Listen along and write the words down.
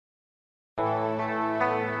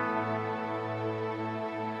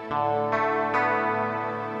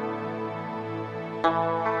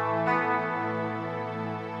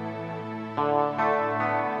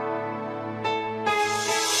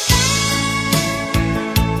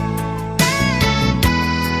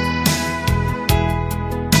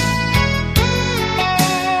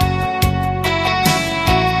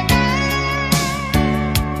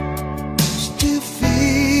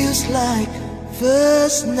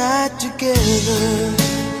night together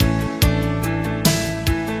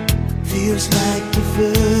feels like the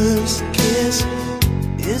first kiss.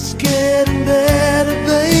 It's getting better,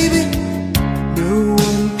 baby. No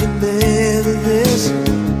one can better this.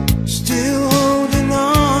 Still holding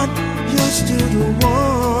on, you're still the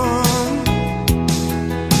one.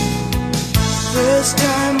 First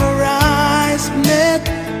time our eyes met,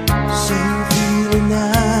 same feeling I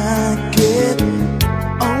get.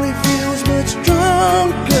 Only feels much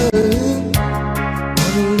stronger,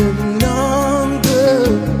 but a little longer.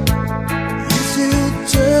 You still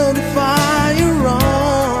turn the fire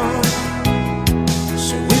on.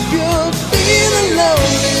 So if you're feeling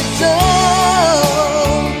lonely,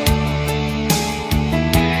 don't.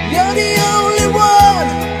 You're the only one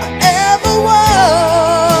I ever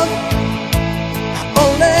want. I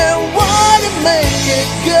only want to make it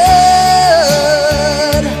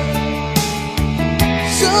good.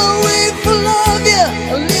 So if I love you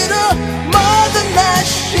a little more than I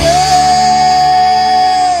should,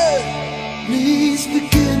 please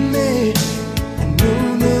forgive me. I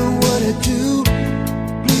don't know what I do.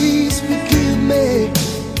 Please forgive me.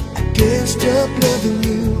 I can't stop loving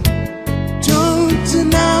you. Don't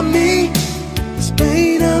deny me this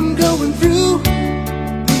pain I'm going through.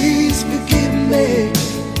 Please forgive me.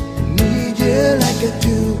 I need you like I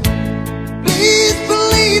do. Please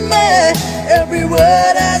believe me. Every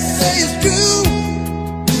word I say is true.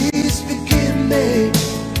 Please forgive me.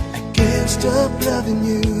 I can't stop loving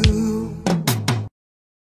you.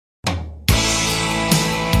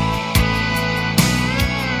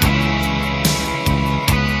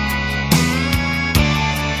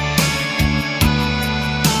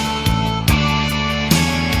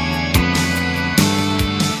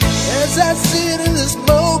 As I sit in the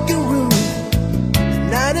smoking room, the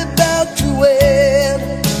night about to end,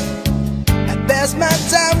 I pass my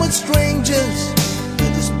time with strangers,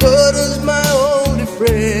 but this butter's my only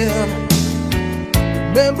friend.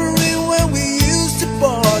 Remembering when we used to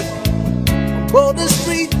park on Bolton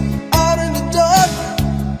Street out in the dark.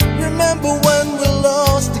 Remember when we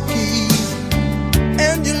lost the keys,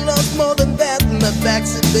 and you lost more than that in my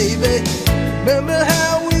backseat, baby. Remember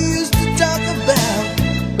how we used to talk about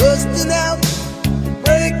busting out,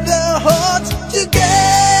 break the hearts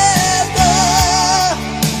together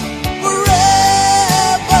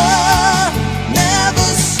forever. Never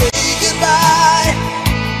say goodbye,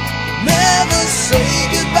 never say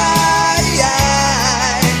goodbye.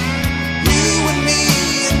 You and me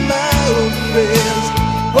and my old friends,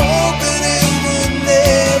 hoping it would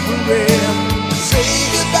never end. Say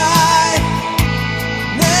goodbye,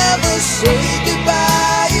 never say goodbye.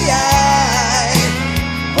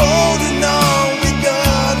 Holding on, we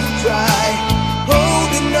gotta try.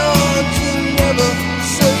 Holding on to never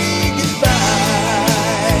say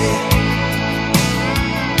goodbye.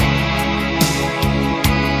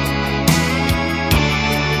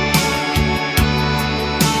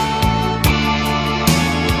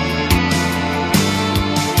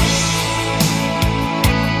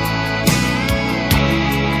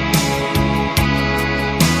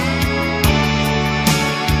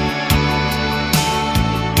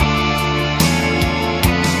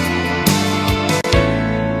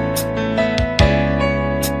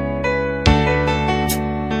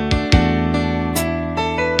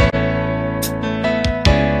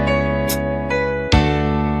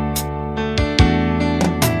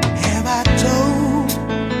 Have I told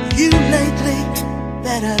you lately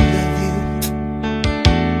that I love you?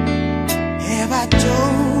 Have I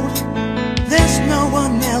told there's no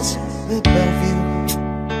one else above you?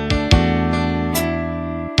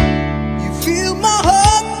 You fill my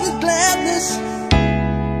heart with gladness,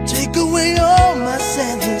 take away all my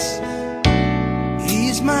sadness,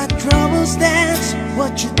 ease my troubles, that's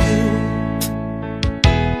what you do.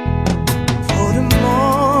 For the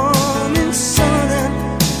morning sun and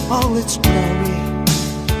all its glory,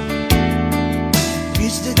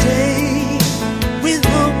 reach the day with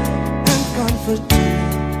hope and comfort too.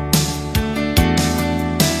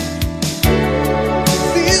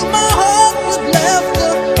 Fill my heart with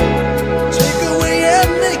laughter, take away and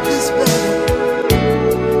make this better,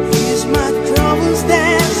 ease my troubles,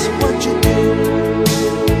 that's what you do.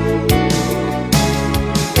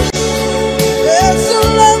 There's a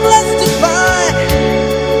love left to find,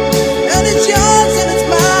 and it's yours and it's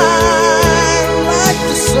mine, like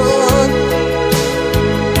the sun.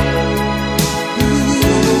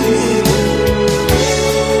 Ooh, yeah.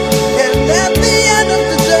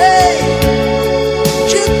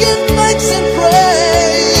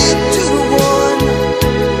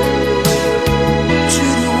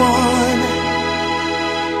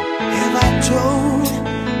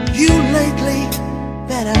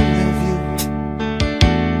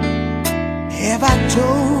 have I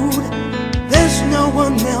told? There's no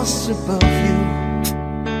one else above you.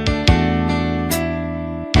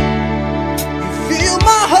 You fill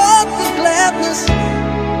my heart with gladness,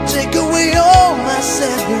 take away all my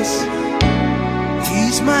sadness,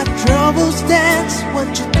 ease my troubles, that's what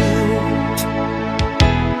you do.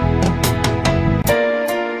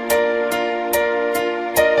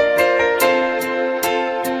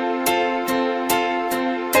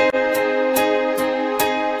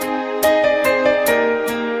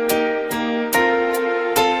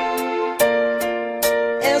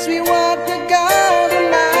 As we walk the garden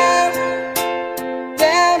mile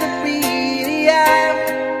down the pretty aisle,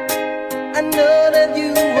 I know that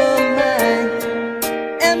you are mine,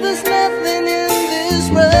 and there's nothing in this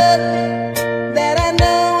world that I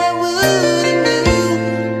know I wouldn't do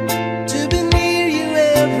to be near you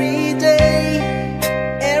every day,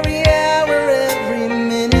 every hour, every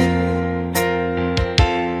minute.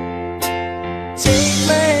 Take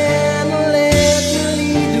my hand and let me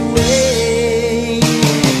lead the way.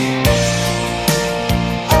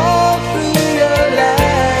 All through your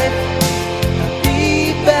life, I'll be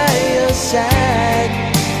by your side,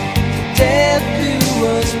 till death do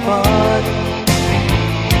us part.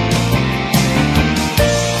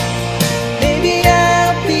 Maybe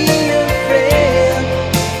I'll be your friend,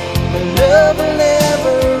 but love will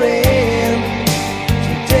never end,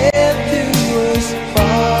 till death do us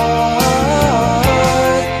part.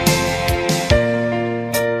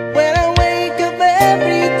 When I wake up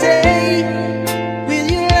every day with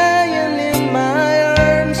you lying in my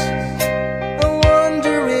arms, I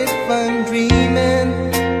wonder if I'm dreaming.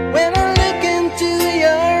 When I look into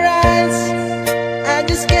your eyes, I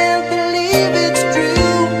just can't believe it's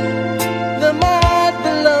true, that my heart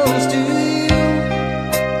belongs to you.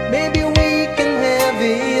 Maybe we can have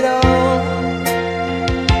it all.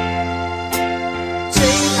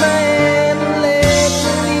 Take my hand and let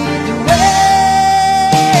me lead the way.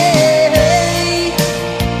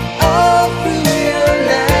 All through your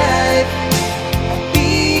life, I'll be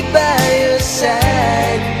by your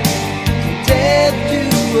side, till death do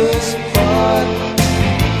us part.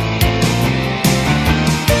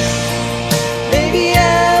 Maybe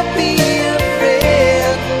I'll be your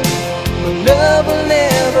friend, but love will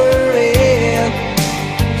never end,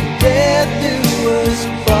 till death do us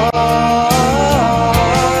part.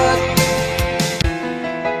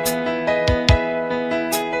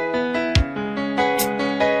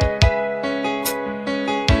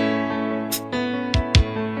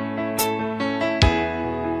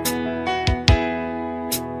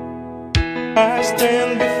 I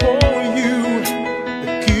stand before you,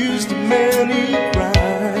 accused of many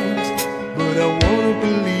crimes, but I wanna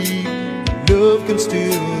believe love can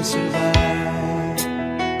still survive.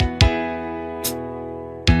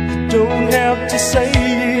 You don't have to say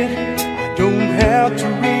it, I don't have to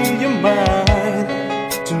read your mind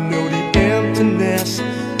to know the emptiness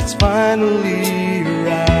that's finally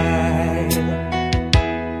right.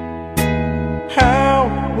 How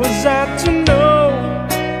was I to know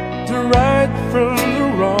the right from the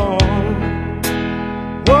wrong?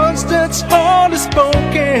 Words that's hardly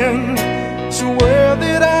spoken, so where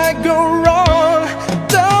did I go wrong?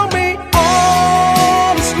 Tell me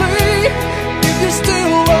honestly, if you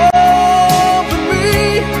still love me,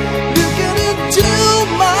 looking into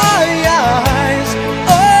my eyes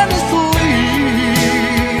honestly.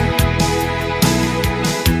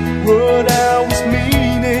 What I was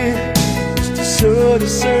meaning was to sort a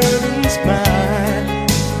certain smile,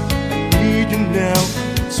 need you now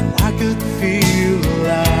so I could feel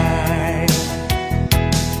alive.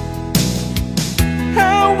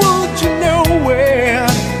 How would you know when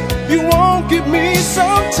you won't give me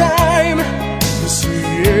some time to see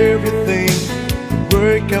everything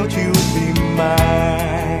work out, you'll be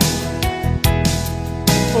mine.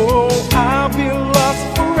 Oh, I'll be lost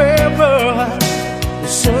forever, but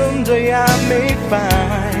someday I may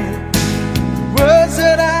find words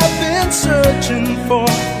that I've been searching for,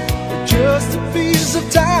 just a piece of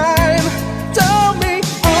time. Tell me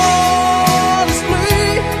honestly,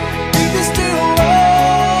 if you still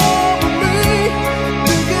love me,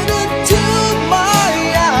 looking into my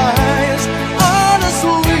eyes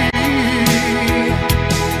honestly.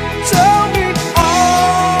 Tell me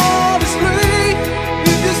honestly,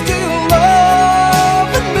 if you still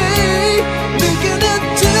love me, looking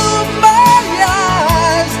into my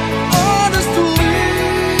eyes honestly.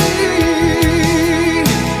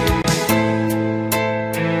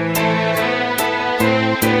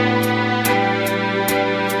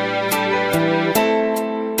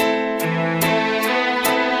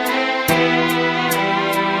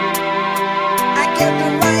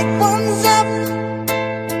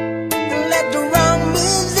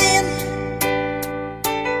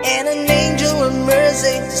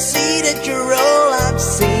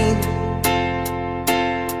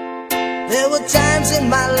 times in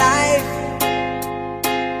my life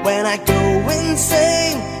when I go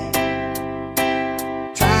insane,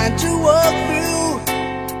 trying to walk through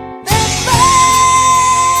that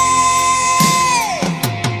pain.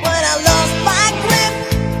 When I lost my grip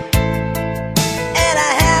and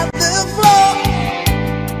I have the floor,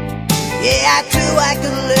 yeah, I knew I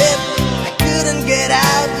could live, I couldn't get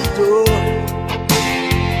out the door.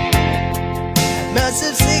 I must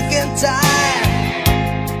have sick and tired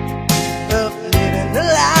of living a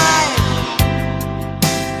lie,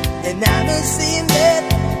 and I don't see that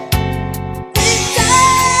big time.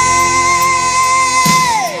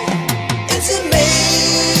 It's amazing,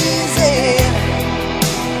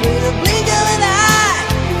 with a blink of an eye,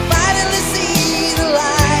 you finally see the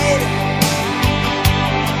light.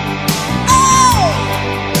 Oh,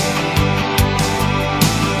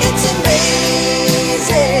 it's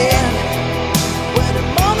amazing when the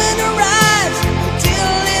moment arrives,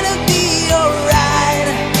 until it'll be alright.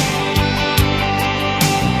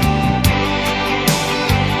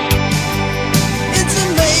 It's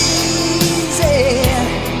amazing,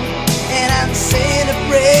 and I'm saying a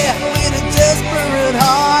prayer with a desperate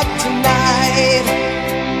heart tonight.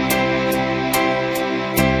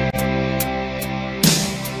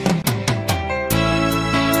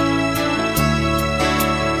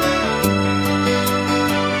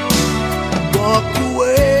 Walk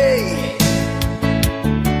away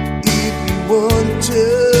if you want to.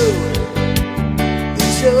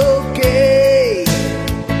 It's okay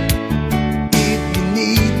if you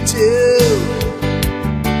need to.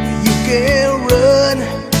 You can run,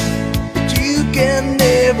 but you can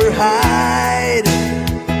never hide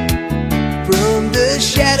from the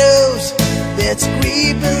shadows that's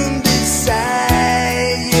creeping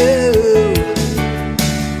beside you.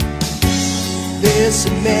 There's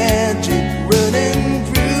some magic running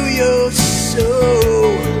through your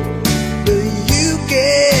soul, but you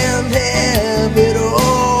can't have it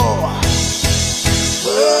all.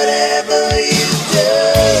 Whatever you do,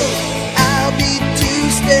 I'll be 2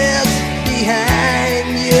 steps behind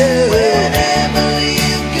you. Wherever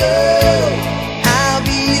you go, I'll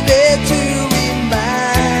be there to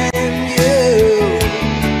remind you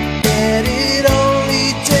that it only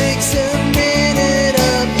takes a minute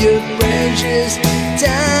of your precious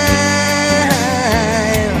time.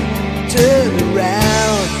 Turn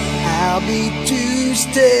around, I'll be 2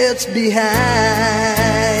 steps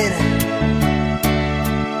behind.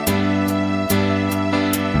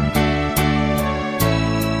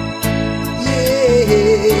 Yeah.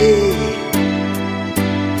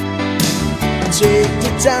 Take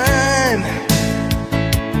the time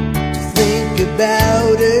to think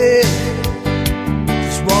about it.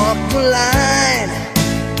 Just walk the line,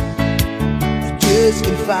 you just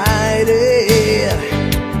can't fight it.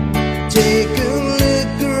 Take a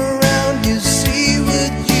look around, you see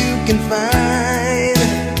what you can find.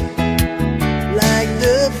 Like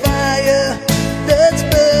the fire that's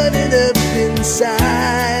burning up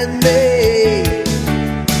inside me,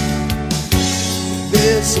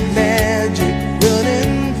 there's some magic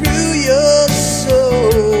running through your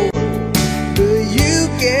soul, but you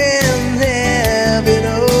can't have it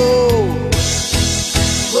all.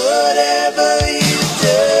 Whatever you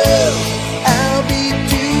do, I'll be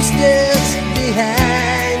 2 steps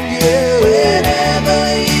behind you. Wherever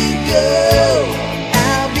you go,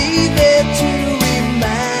 I'll be there to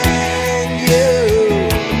remind you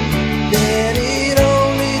that it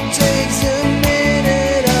only takes a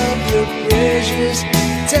minute of your precious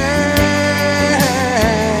time.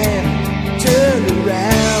 Turn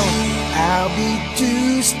around, I'll be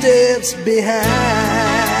 2 steps behind.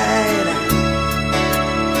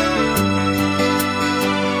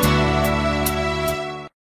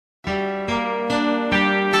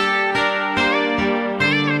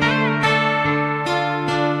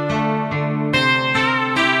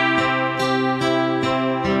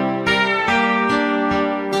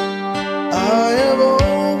 I have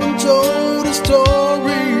often told a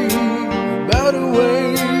story about a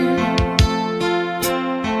way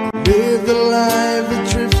live the life of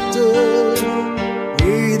drifter,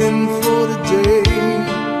 waiting for the day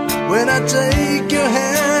when I take your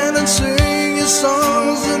hand and sing your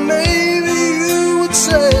songs, and maybe you would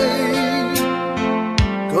say,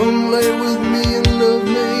 come lay with me and love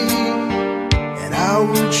me, and I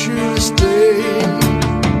would surely stay.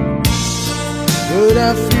 But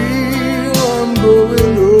I feel I'm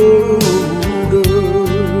growing older,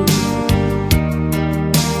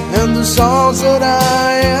 and the songs that I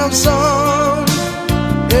have sung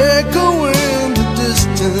echo in the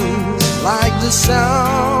distance like the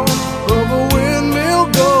sound of a windmill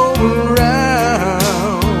going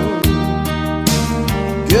round.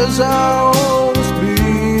 Guess I'll always be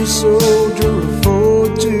soldier of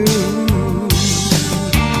fortune.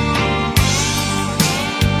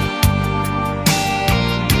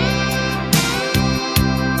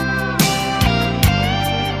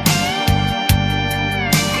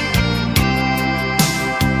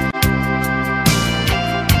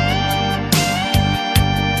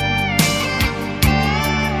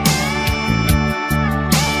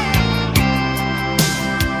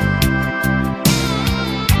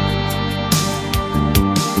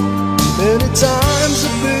 Many times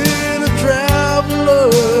I've been a traveler,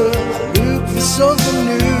 I look for something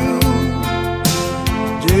new.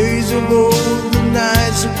 Days of old, the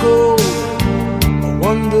nights are cold, I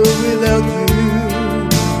wander without you.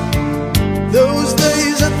 Those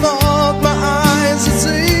days I thought my eyes had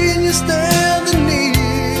seen you standing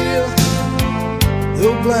near.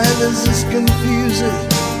 Though blindness is confusing,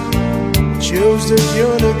 it shows that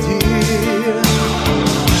you're not here.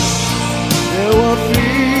 Now I feel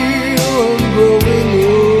I'm growing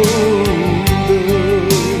older,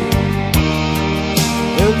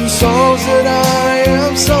 and the songs that I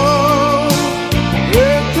have sung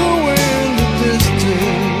echo in the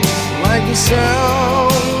distance like the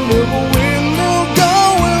sound of a window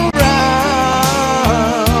going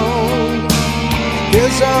round.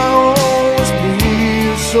 Guess I'll always be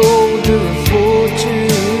a soldier of fortune.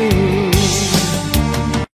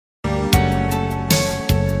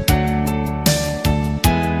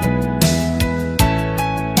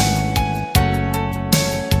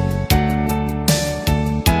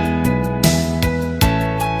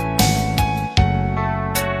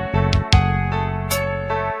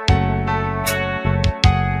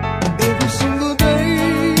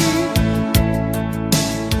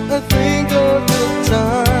 I think of the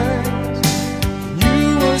times you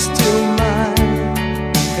were still mine,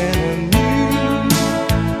 and I knew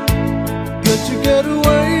got to get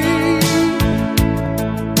away,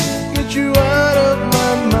 get you out of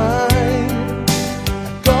my mind. I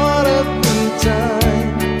got up in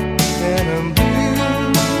time, and I'm blue.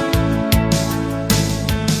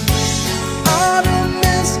 I don't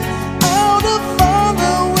miss all the fun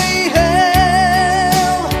that we had.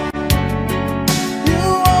 You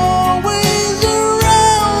always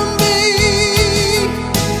around me.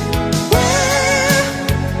 Where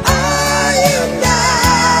are you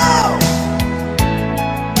now?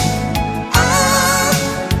 I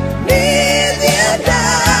need you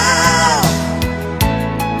now.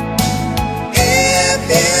 If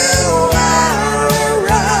you are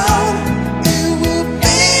around, it will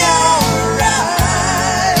be alright.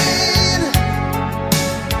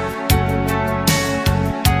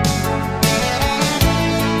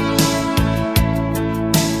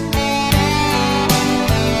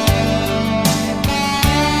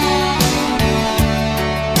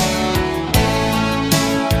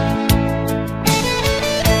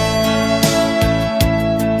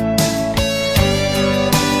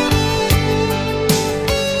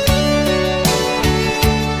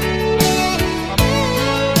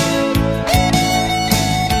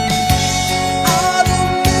 I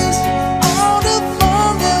don't miss all the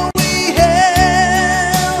fun that we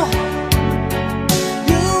had.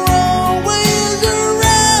 You're always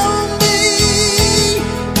around me.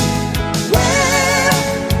 Where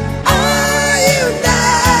are you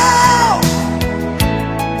now?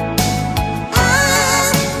 I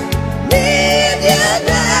need you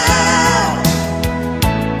now.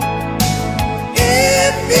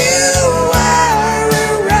 If you are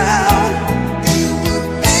around, it will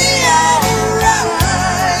be alright.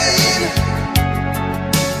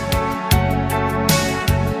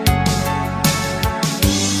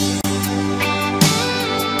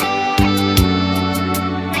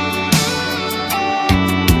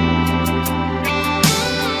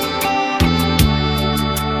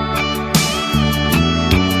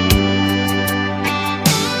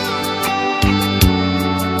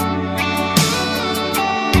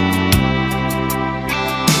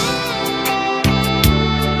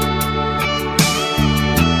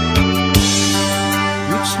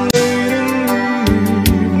 It's late in the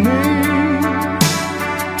evening.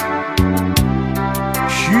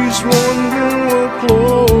 She's wondering what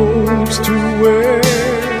clothes to wear.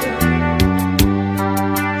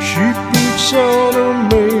 She puts on her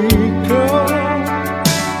makeup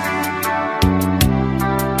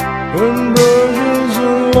and brushes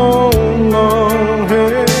her long, long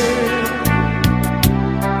hair.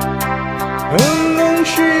 And then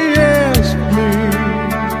she asks me,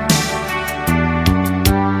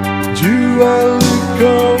 do I look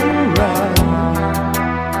alright?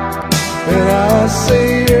 And I say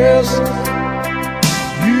yes,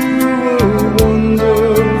 you were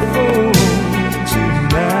wonderful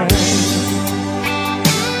tonight.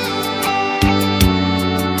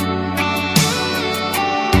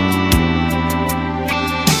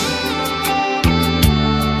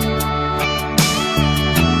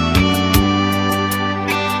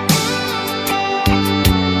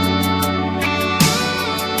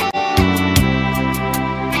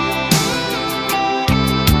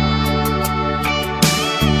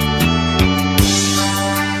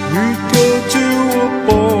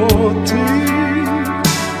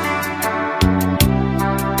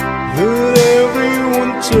 but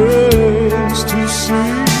everyone turns to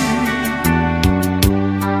see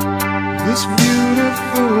this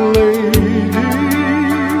beautiful lady.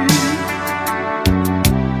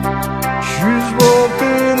 She's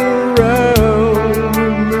walking around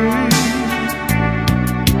with me,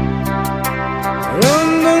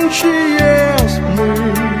 and then she asked me,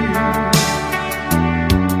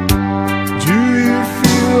 do you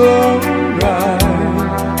feel alright?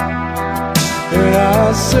 And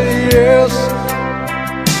I say yes,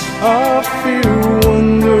 I feel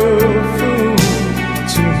wonderful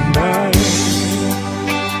tonight.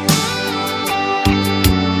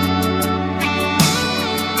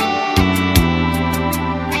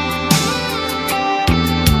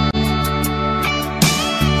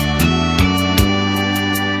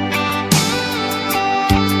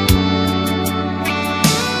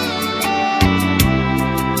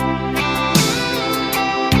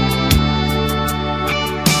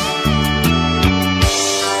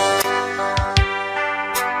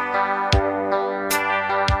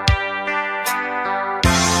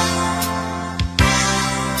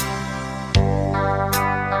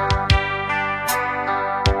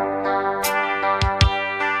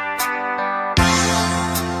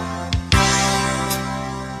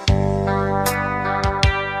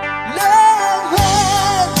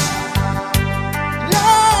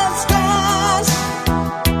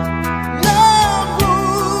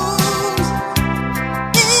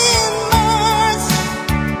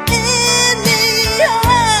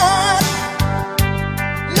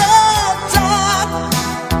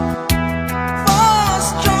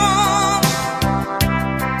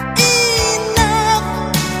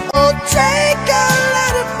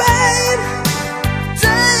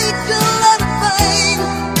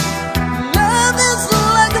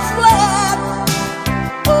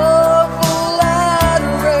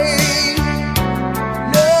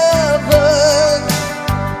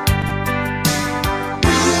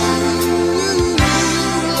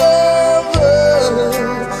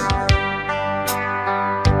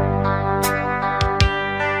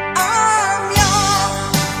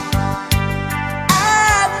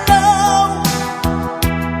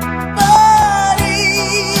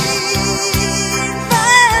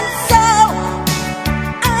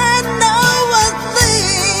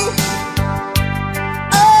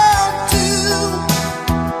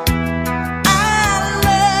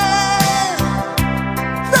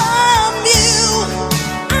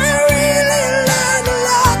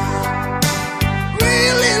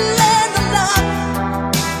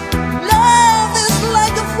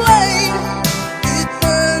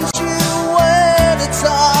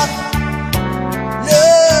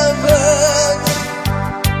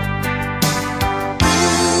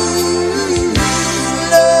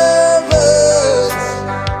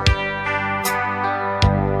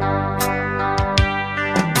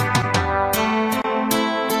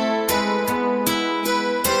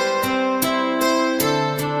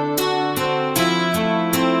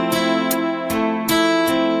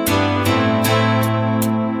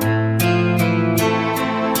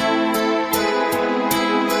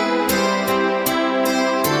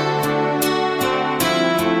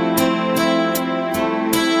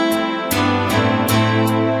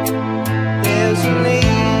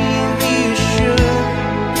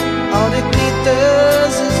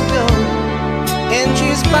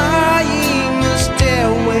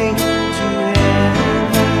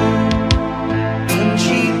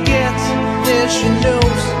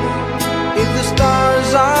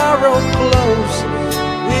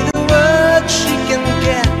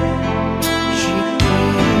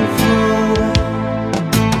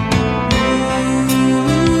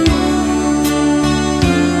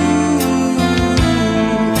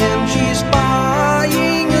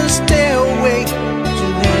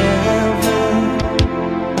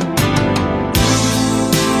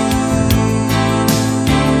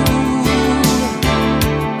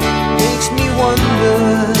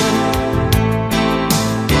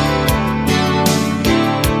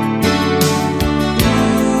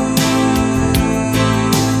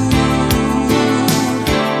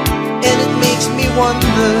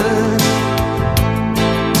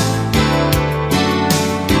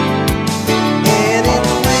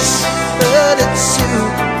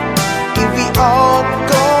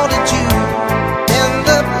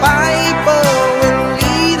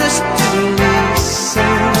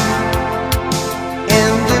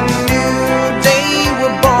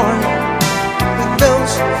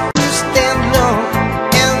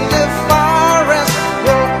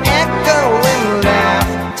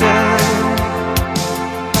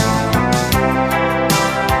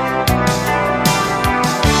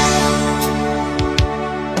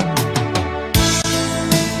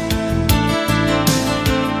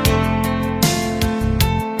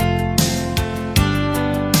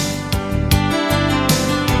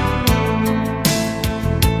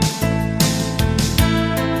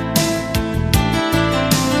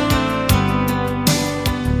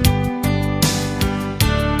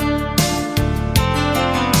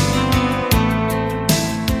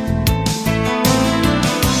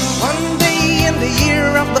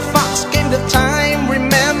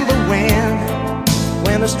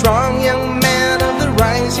 strong young man of the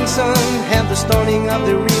rising sun had the starting of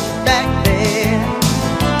the reef back there.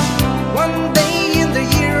 One day in the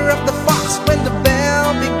year of the fox, when the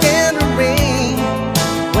bell began to ring,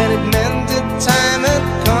 when it meant that time had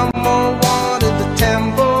come or wanted the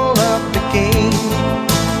temple of the king,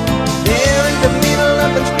 there in the middle of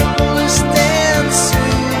unscrupulous dance,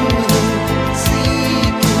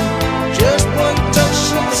 seeking just one touch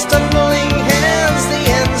of the stumbling hands, the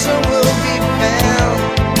answer will be found.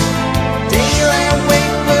 Daylight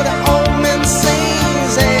wait, but the old man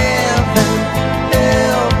sings, heaven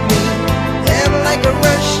help me. And like a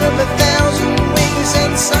rush of 1,000 wings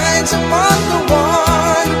and signs upon the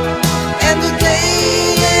wall, and the day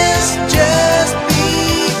is just begun.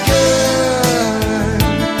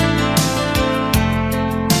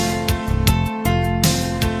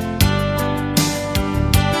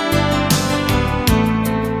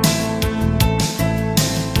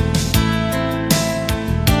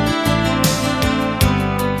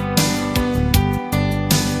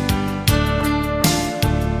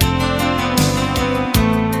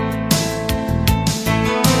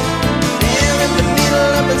 There in the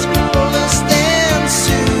middle of unscrupulous dance,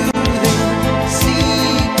 soothing,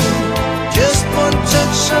 seeking just one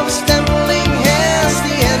touch of stumbling hands,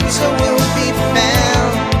 the answer will be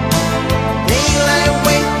found. Daylight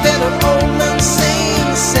wait, that an old man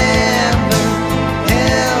sings, heaven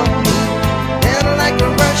help me. Then like a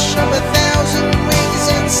rush of 1,000 wings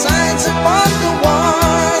and signs upon the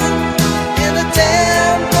wall, in the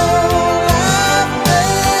temple of the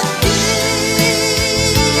king.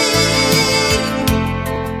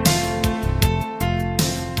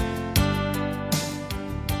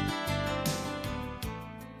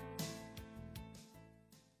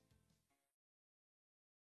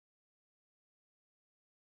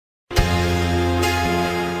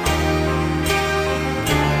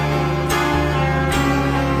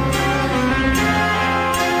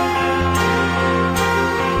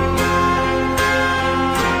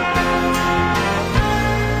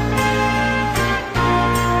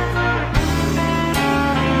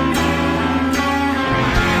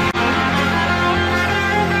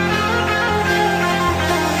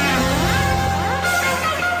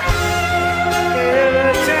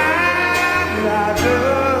 Every time I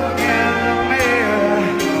look in the mirror,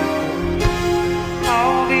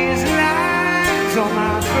 all these lines on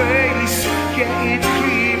my face getting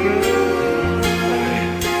clearer.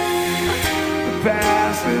 The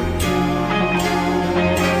past is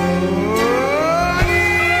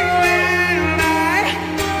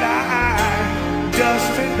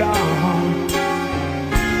dust and dawn.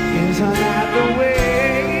 Isn't that the way?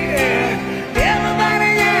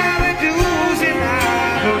 Everybody ever does it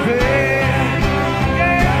out of it.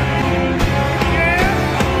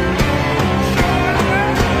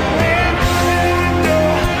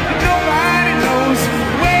 Nobody knows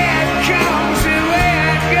where it comes and where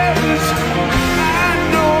it goes. I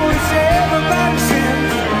know it's everybody's sin.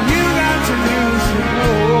 You got to lose it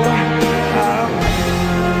more.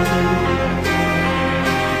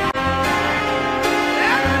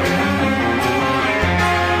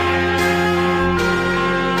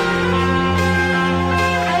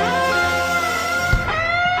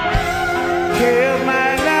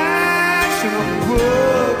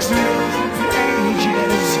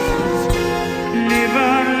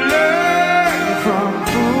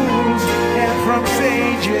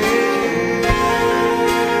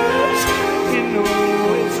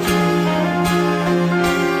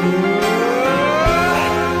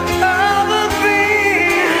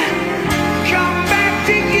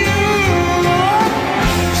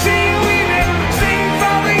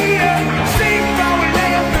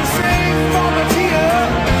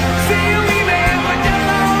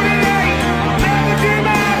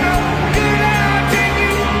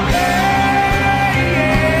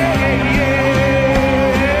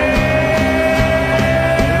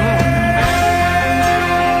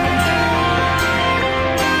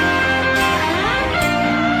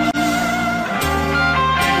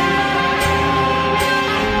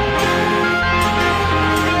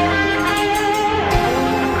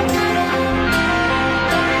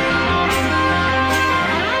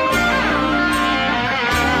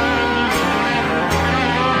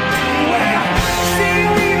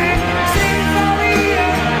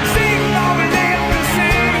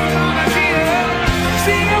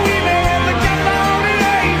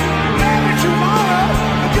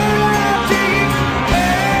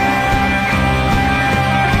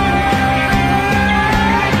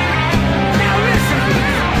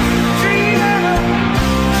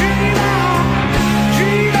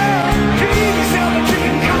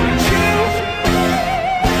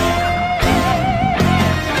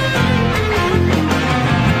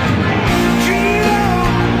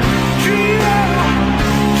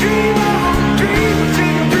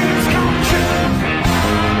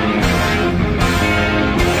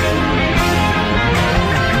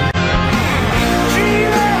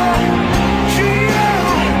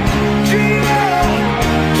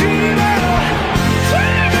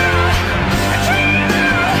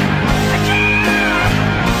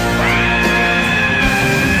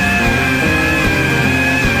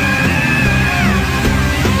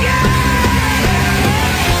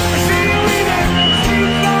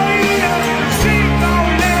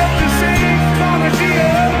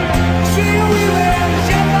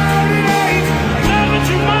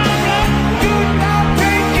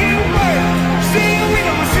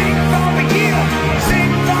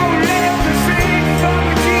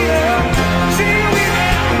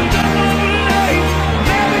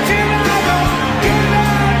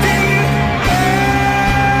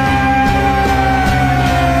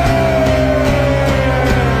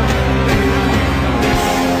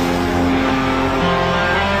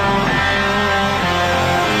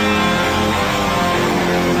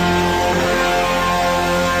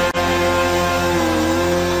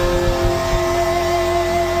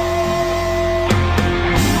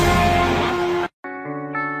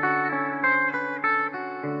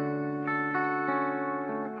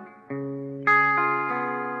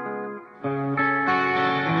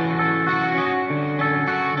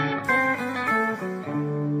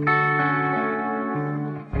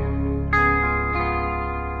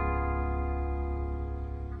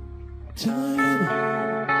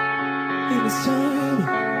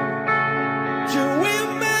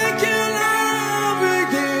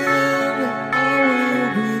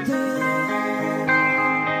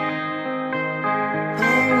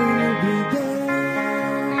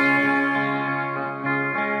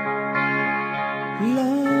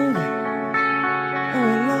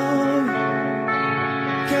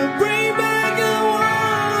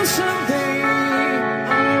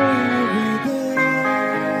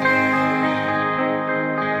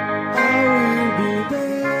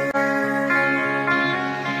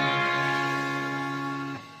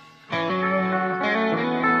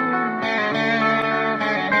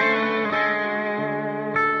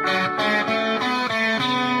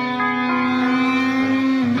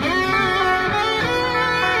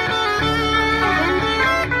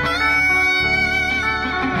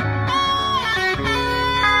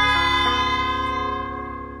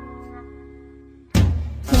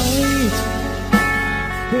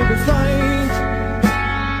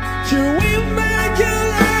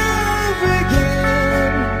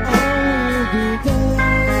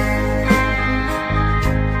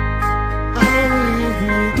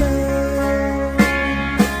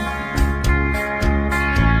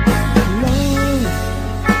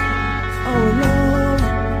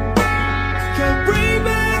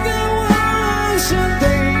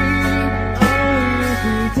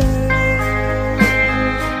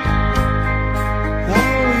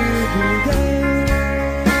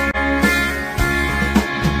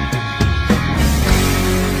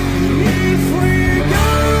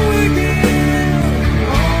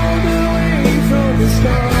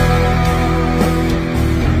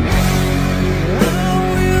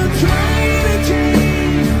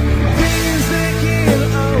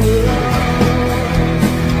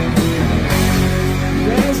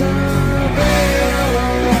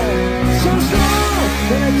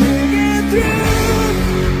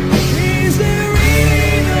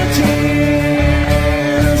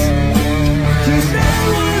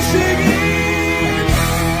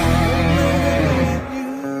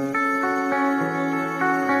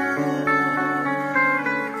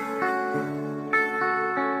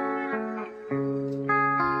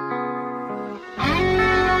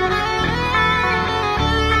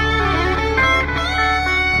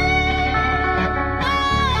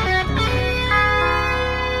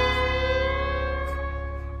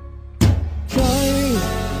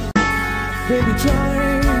 Baby,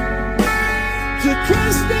 try to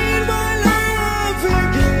trust in my love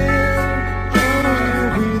again. I will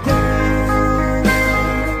be there.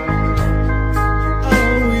 I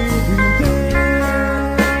will be there.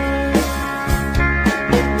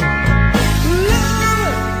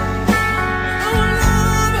 Love, oh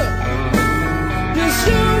love, just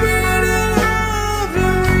show me the love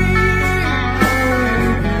of me. I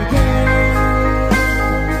will be there.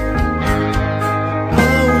 I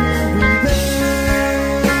will be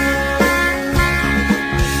there.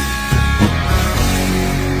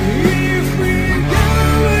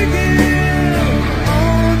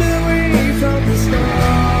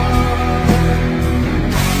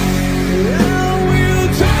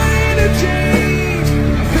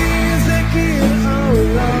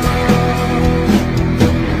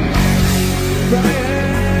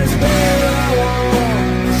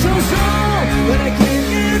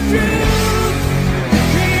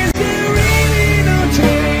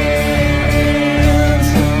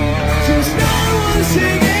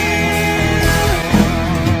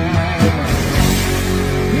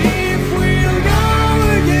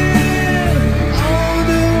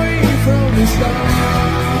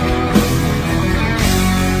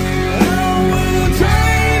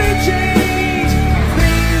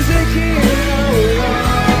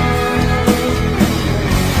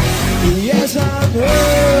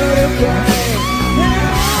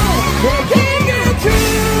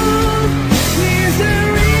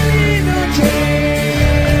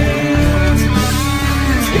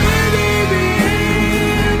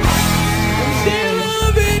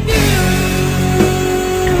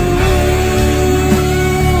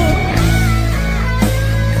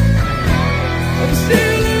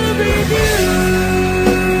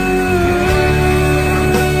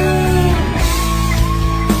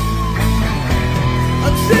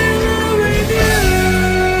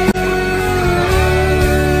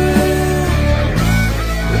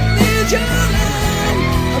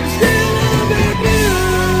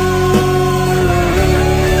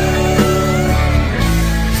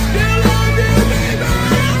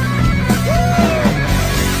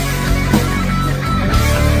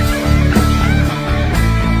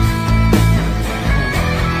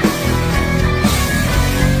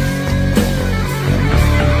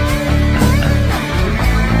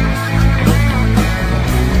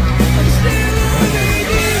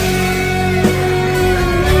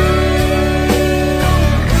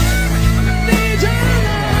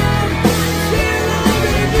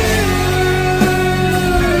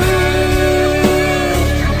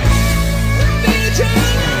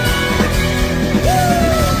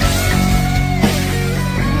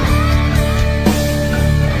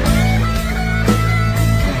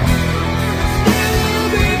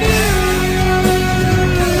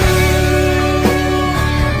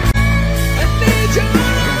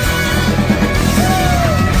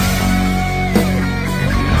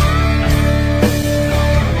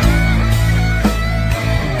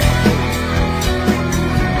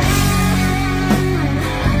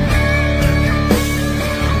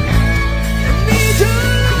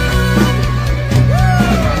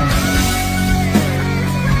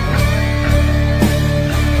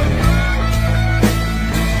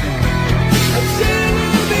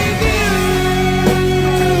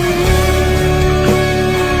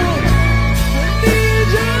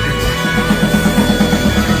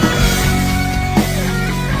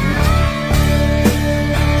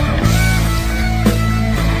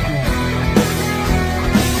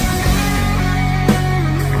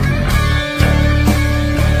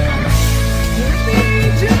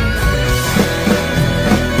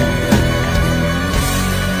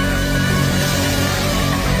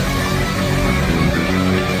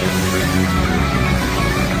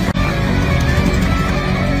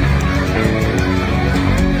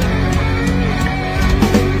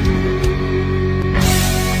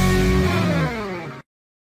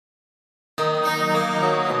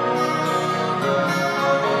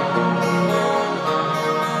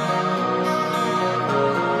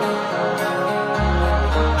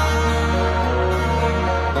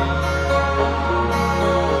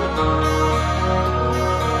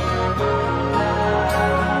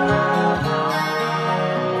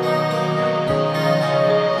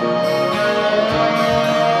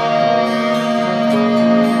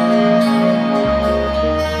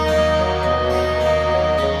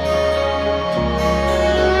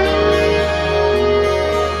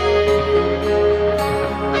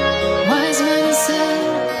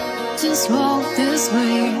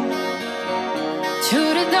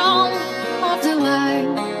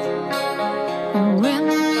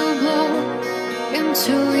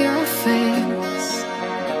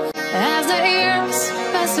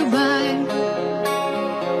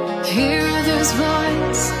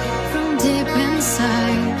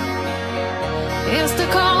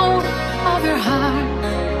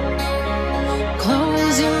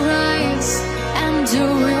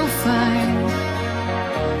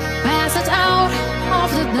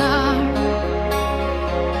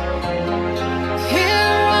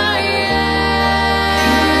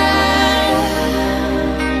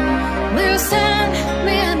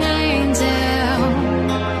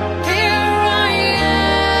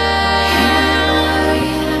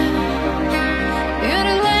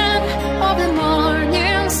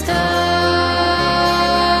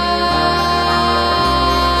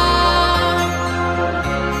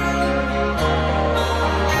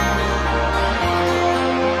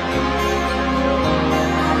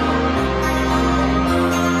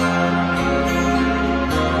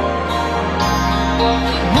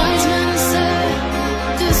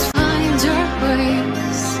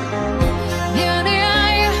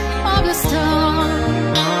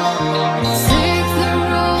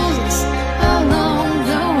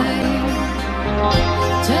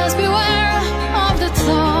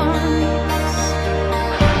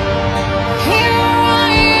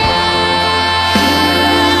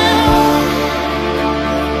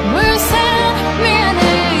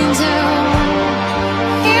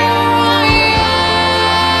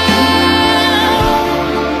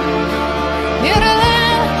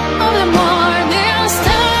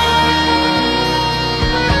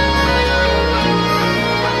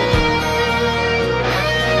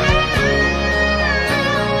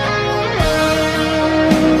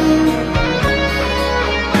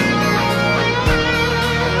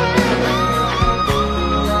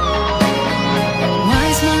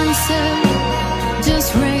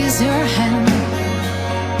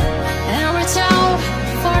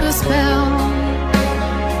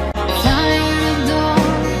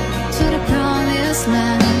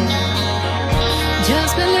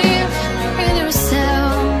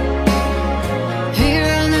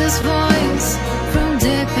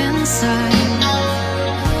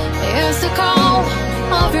 call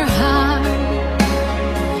of your heart.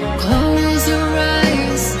 Close your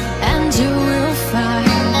eyes and you will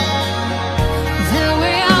find the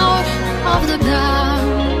way out of the dark.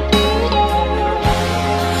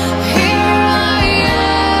 Here I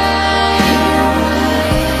am.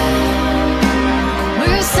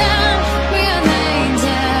 Will you send me an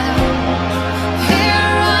angel?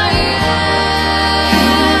 Here I am.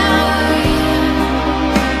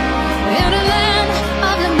 In the land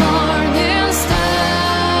of the morning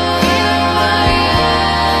star. Here I am.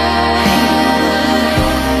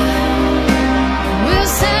 Will you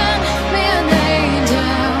send me an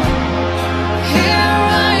angel? Here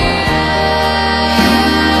I am.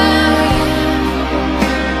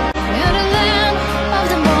 In the land of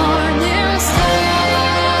the morning star.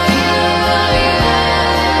 Here I am.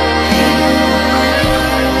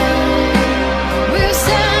 Will you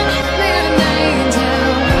send me an angel?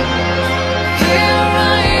 Here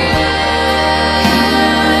I am.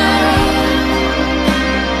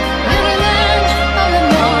 In the land of the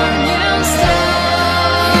morning star.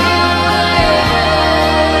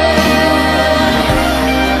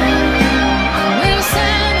 Will you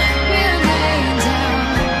send me an angel?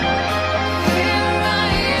 Here I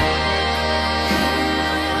am.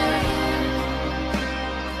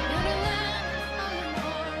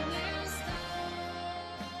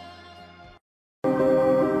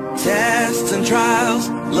 Tests and trials,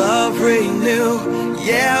 love renew.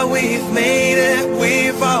 Yeah, we've made it.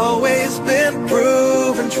 We've always been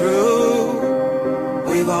proven true.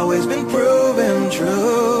 We've always been proven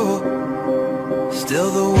true.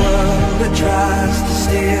 Still the world that tries to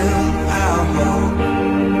steal our hope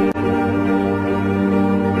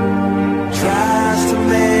tries to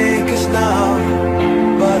make us numb,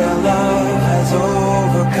 but our love has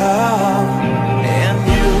overcome. And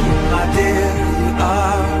you, my dear, you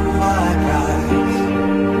are my prize.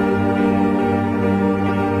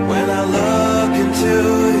 When I look into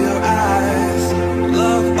your eyes,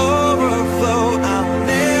 love overflow, I'm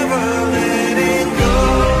never letting go.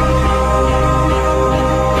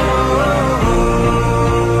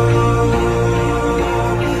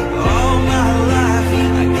 All my life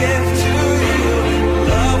I give to you,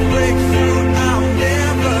 love breakthrough, I'm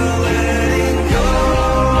never letting go.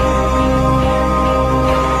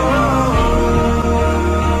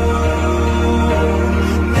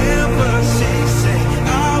 Never ceasing,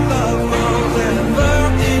 our love grows ever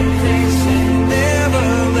increasing, never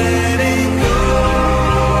letting go.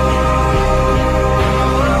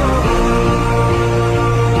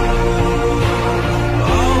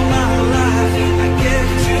 All my life I give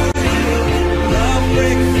to you, love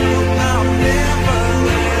breakthrough, I'm never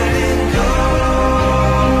letting go.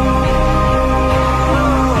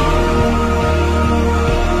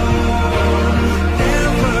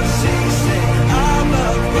 Never ceasing, our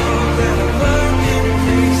love grows ever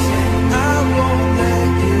increasing, I won't let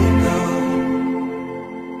you go.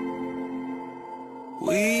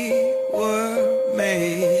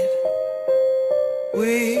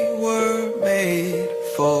 We were made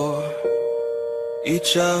for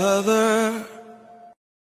each other.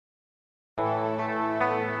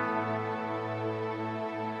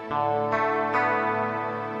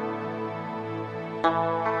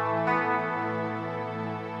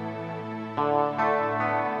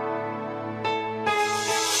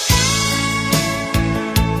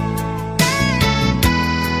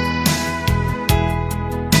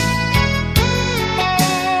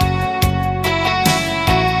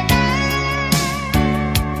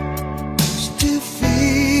 Still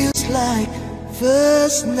feels like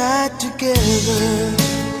first night together.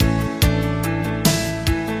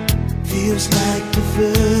 Feels like the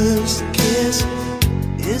first kiss.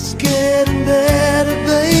 It's getting better,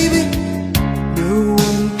 baby. No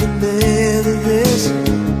one can better this.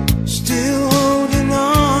 Still holding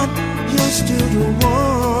on, you're still the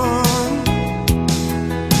one.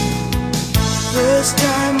 First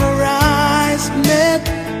time our eyes met,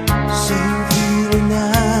 same feeling I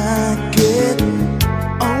get.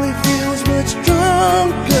 Only feels much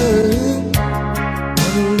stronger,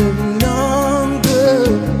 but a little longer.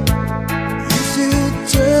 You still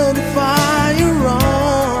turn the fire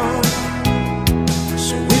on.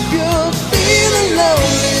 So if you're feeling low,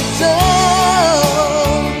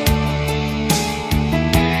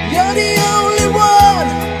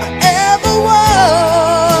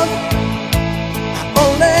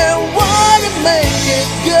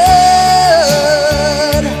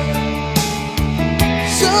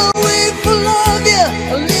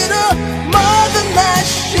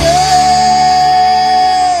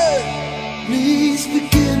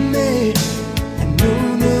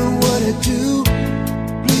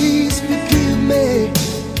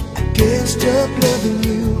 stop loving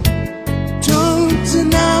you. Don't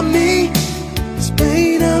deny me this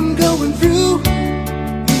pain I'm going through.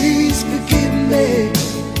 Please forgive me,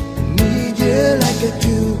 I need you like I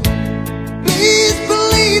do. Please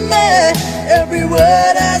believe me, every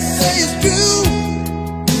word I say is true.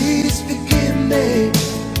 Please forgive me,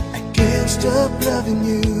 I can't stop loving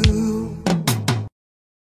you.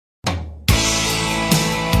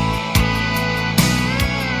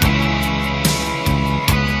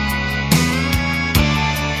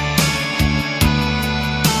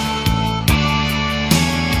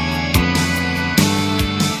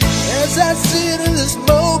 As I sit in the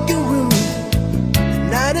smoking room, the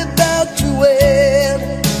night about to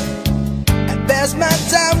end, I pass my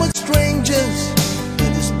time with strangers,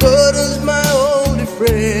 and this butter's my only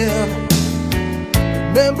friend.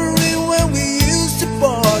 Remembering when we used to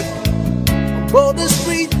park on Bolton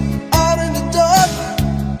Street, out in the dark.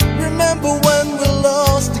 Remember when we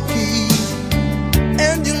lost the keys,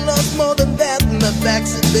 and you lost more than that in my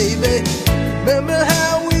backseat, baby. Remember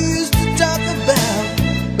how we used to talk about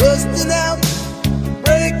busting out,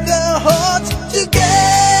 break the hearts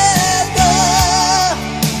together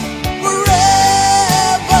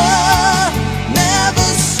forever. Never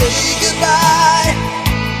say goodbye,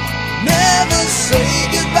 never say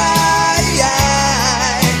goodbye.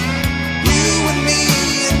 You and me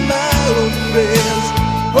and my old friends,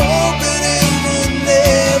 hoping it would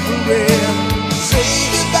never end. Say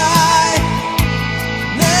goodbye,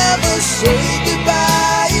 never say goodbye.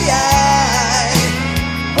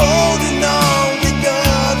 Holding on, we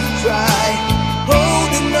gotta try.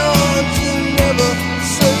 Holding on to never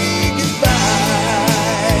say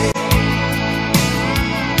goodbye.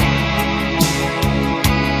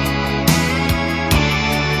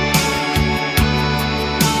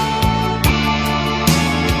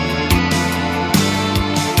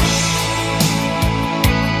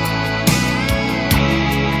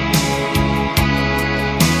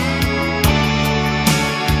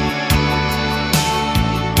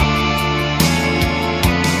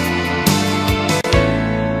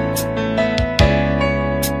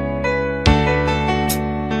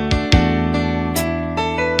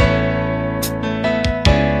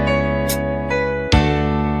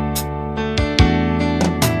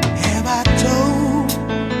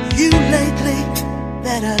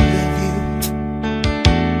 That I love you?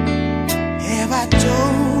 Have I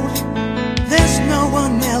told there's no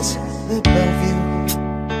one else above you?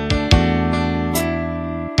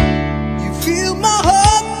 You fill my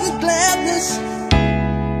heart with gladness,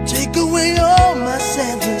 take away all my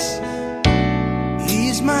sadness,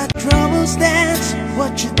 ease my troubles, that's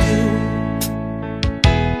what you do.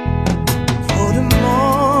 For the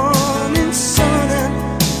morning sun and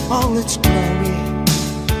all its glory,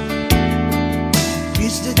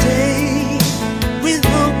 reach the day with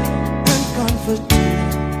hope and comfort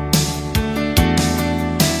too.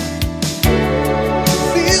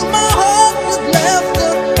 Fill my heart with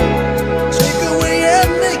laughter, take away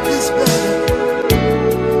and make this better,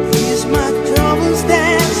 ease my troubles,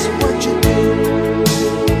 that's what you do.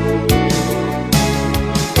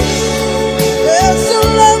 There's a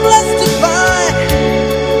love left to find,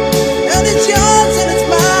 and it's yours and it's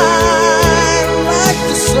mine, like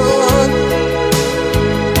the sun.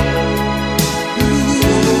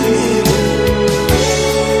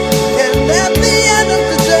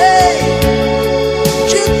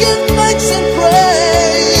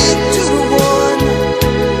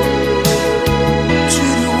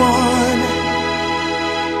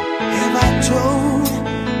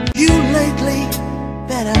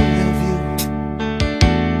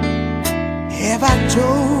 Have I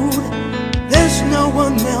told there's no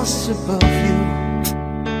one else above you?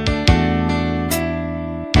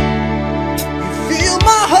 You fill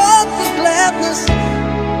my heart with gladness,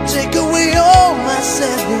 take away all my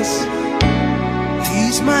sadness,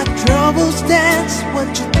 ease my troubles, that's what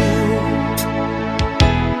you do.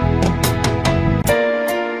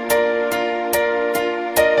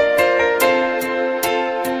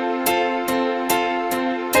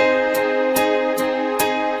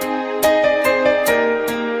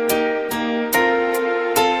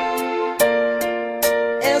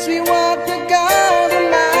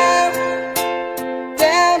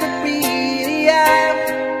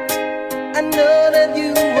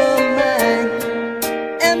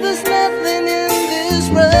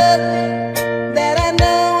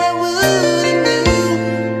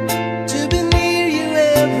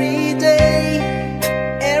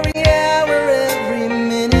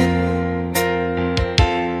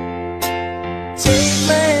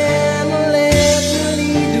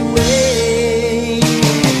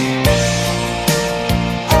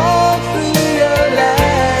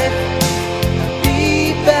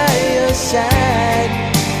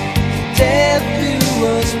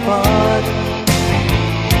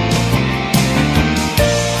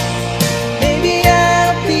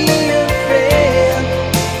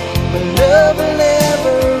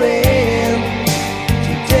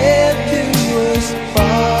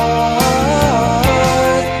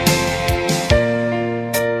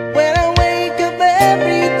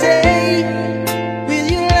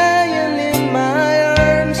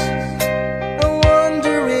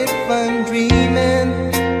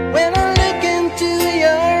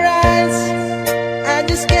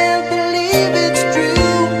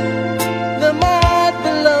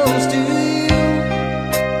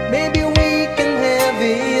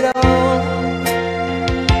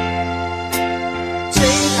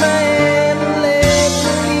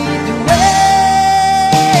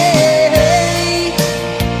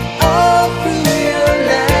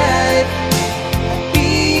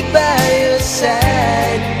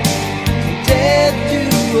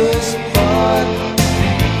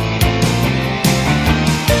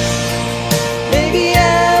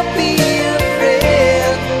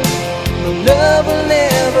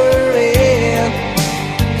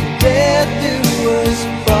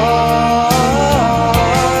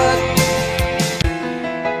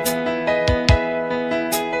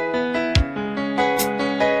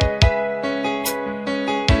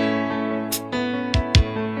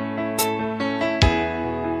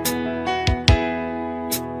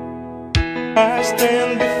 I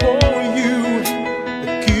stand before you,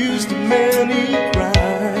 accused of many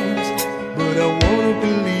crimes, but I wanna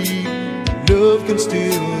believe love can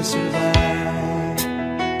still survive.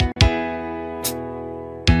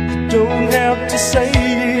 You don't have to say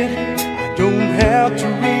it, I don't have to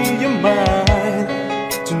read your mind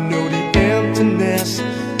to know the emptiness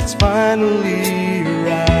is finally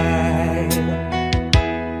right.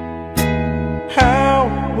 How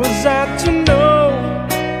was I to know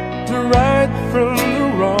the right from the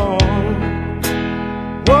wrong?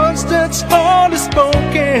 Words that's hardly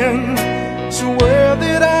spoken, so where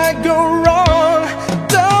did I go wrong?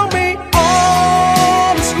 Tell me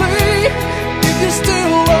honestly, if you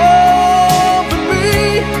still love me,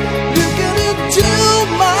 looking into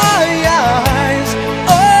my eyes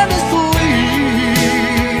honestly.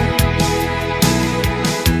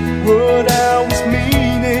 What I was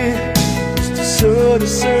meaning was to sort a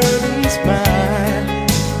certain smile.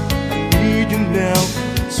 I need you now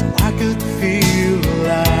so I could feel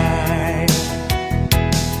alive.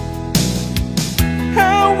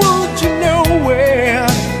 How would you know where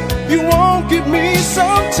you won't give me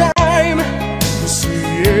some time to see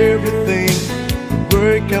everything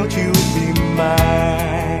work out, you'll be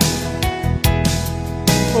mine.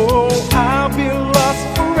 Oh, I'll be lost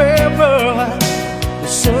forever, but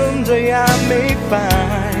someday I may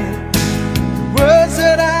find words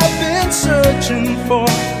that I've been searching for,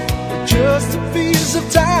 just a piece of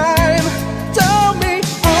time. Tell me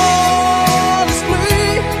honestly,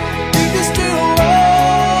 if you still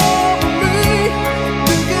love me,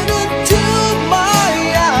 looking into my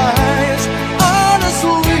eyes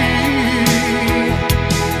honestly.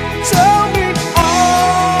 Tell me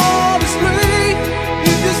honestly,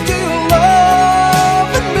 if you still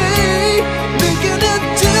love me, looking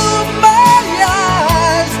into my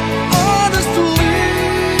eyes honestly.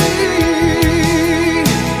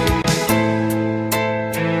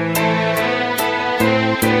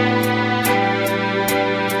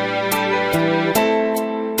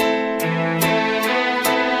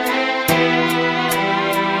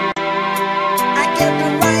 I get the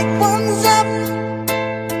right ones up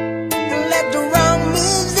and let the wrong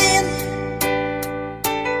moves in,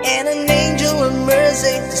 and an angel of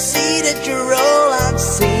mercy to see that you're all I've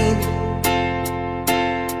seen.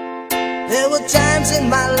 There were times in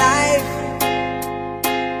my life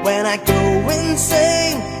when I go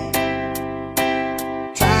insane,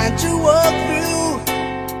 trying to walk through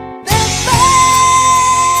that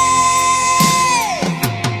pain.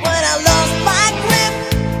 When I lost my grip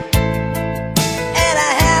and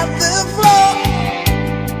I have the floor,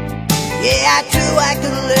 yeah, I knew I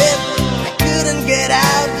could live, I couldn't get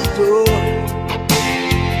out the door.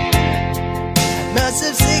 I must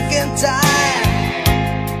have sick and tired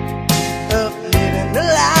of living the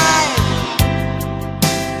life,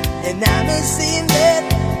 and I'm a seeing that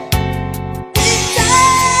big time.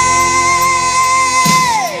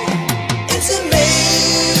 It's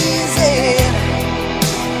amazing,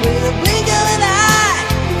 with a blink of an eye,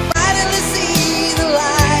 you finally see the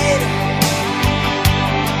light.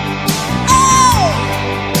 Oh,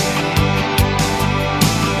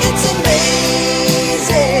 it's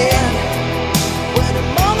amazing, when the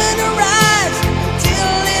moment arrives,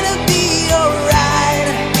 till it'll be alright.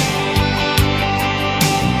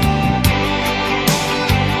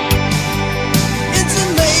 It's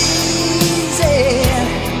amazing,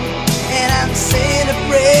 and I'm saying a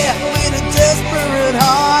prayer with a desperate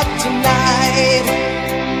heart tonight.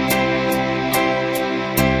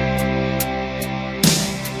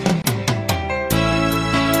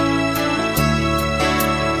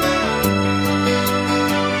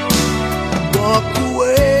 Walk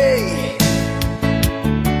away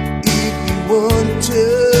if you want to.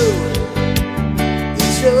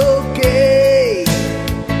 It's okay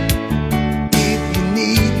if you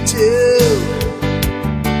need to.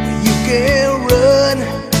 You can run,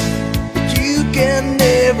 but you can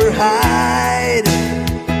never hide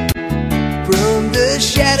from the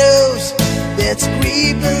shadows that's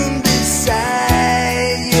creeping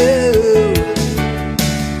beside you.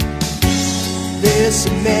 There's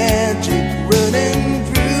some magic running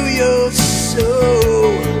through your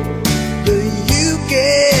soul, but you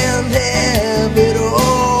can't have it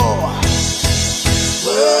all.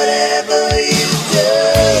 Whatever you do,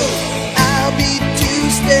 I'll be 2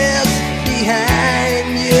 steps behind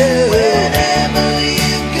you. Wherever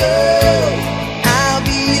you go, I'll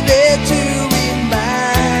be there to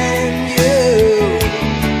remind you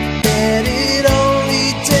that it only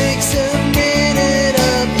takes a minute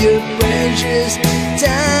of your precious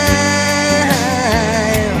time.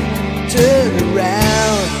 Turn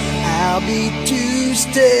around, I'll be 2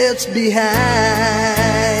 steps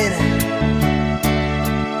behind.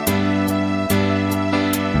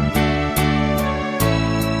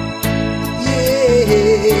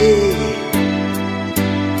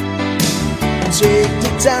 Take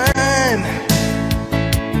the time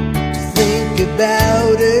to think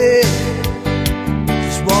about it.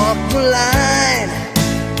 Just walk the line,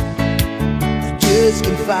 you just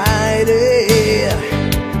can't fight it.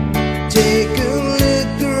 Take a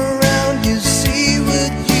look around, you see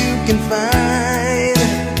what you can find.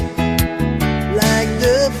 Like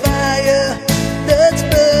the fire that's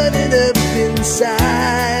burning up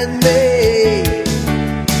inside me,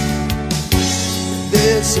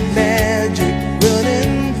 there's some magic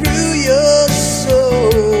running through your soul,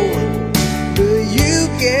 but you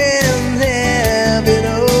can have it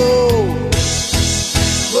all.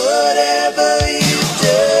 Whatever you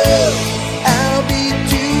do, I'll be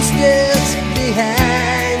 2 steps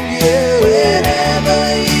behind you. Wherever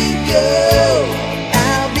you go,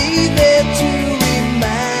 I'll be there to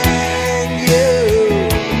remind you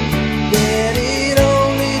that it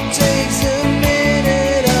only takes a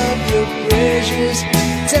minute of your precious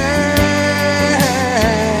time.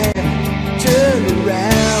 Turn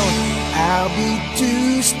around, I'll be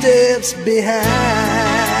 2 steps behind.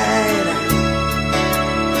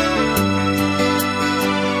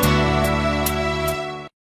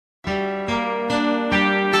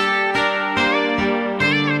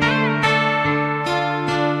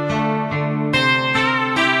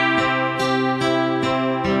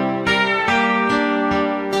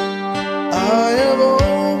 I have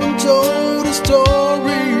often told a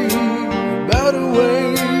story about a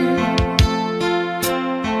way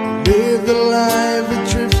live the life a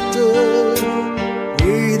drifter,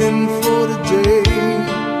 waiting for the day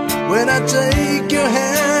when I take your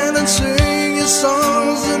hand and sing your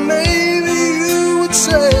songs, and maybe you would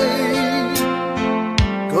say,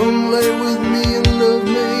 come lay with me and love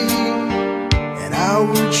me, and I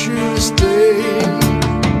would surely stay.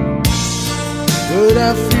 But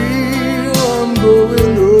I feel I'm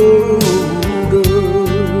growing older,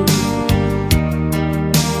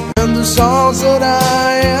 and the songs that I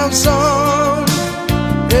have sung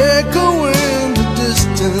echo in the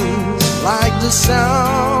distance like the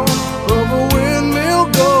sound of a windmill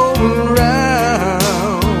going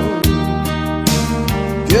round.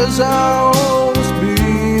 Guess I'll always be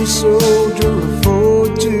a soldier of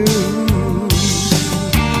fortune.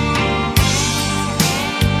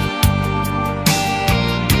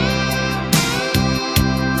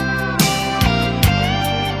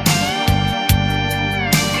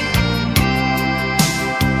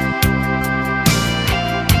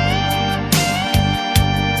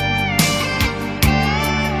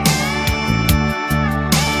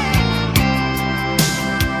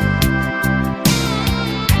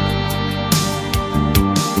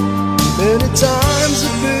 Many times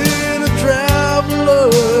I've been a traveler,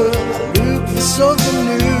 I look for something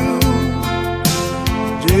new.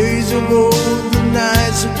 Days are old, the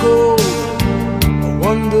nights are cold, I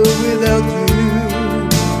wonder without you.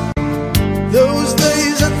 Those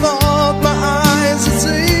days I thought my eyes had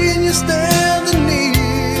seen you standing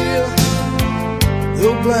near.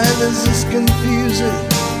 Though blindness is confusing,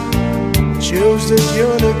 it shows that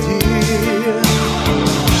you're not here.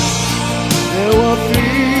 Now I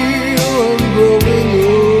feel I'm growing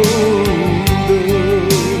older,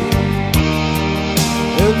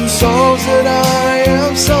 and the songs that I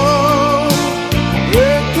have sung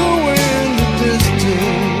echo in the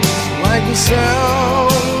distance like the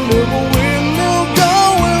sound of a windmill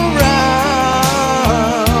going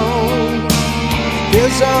round.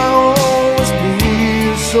 Guess I'll always be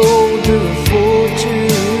a soldier of fortune.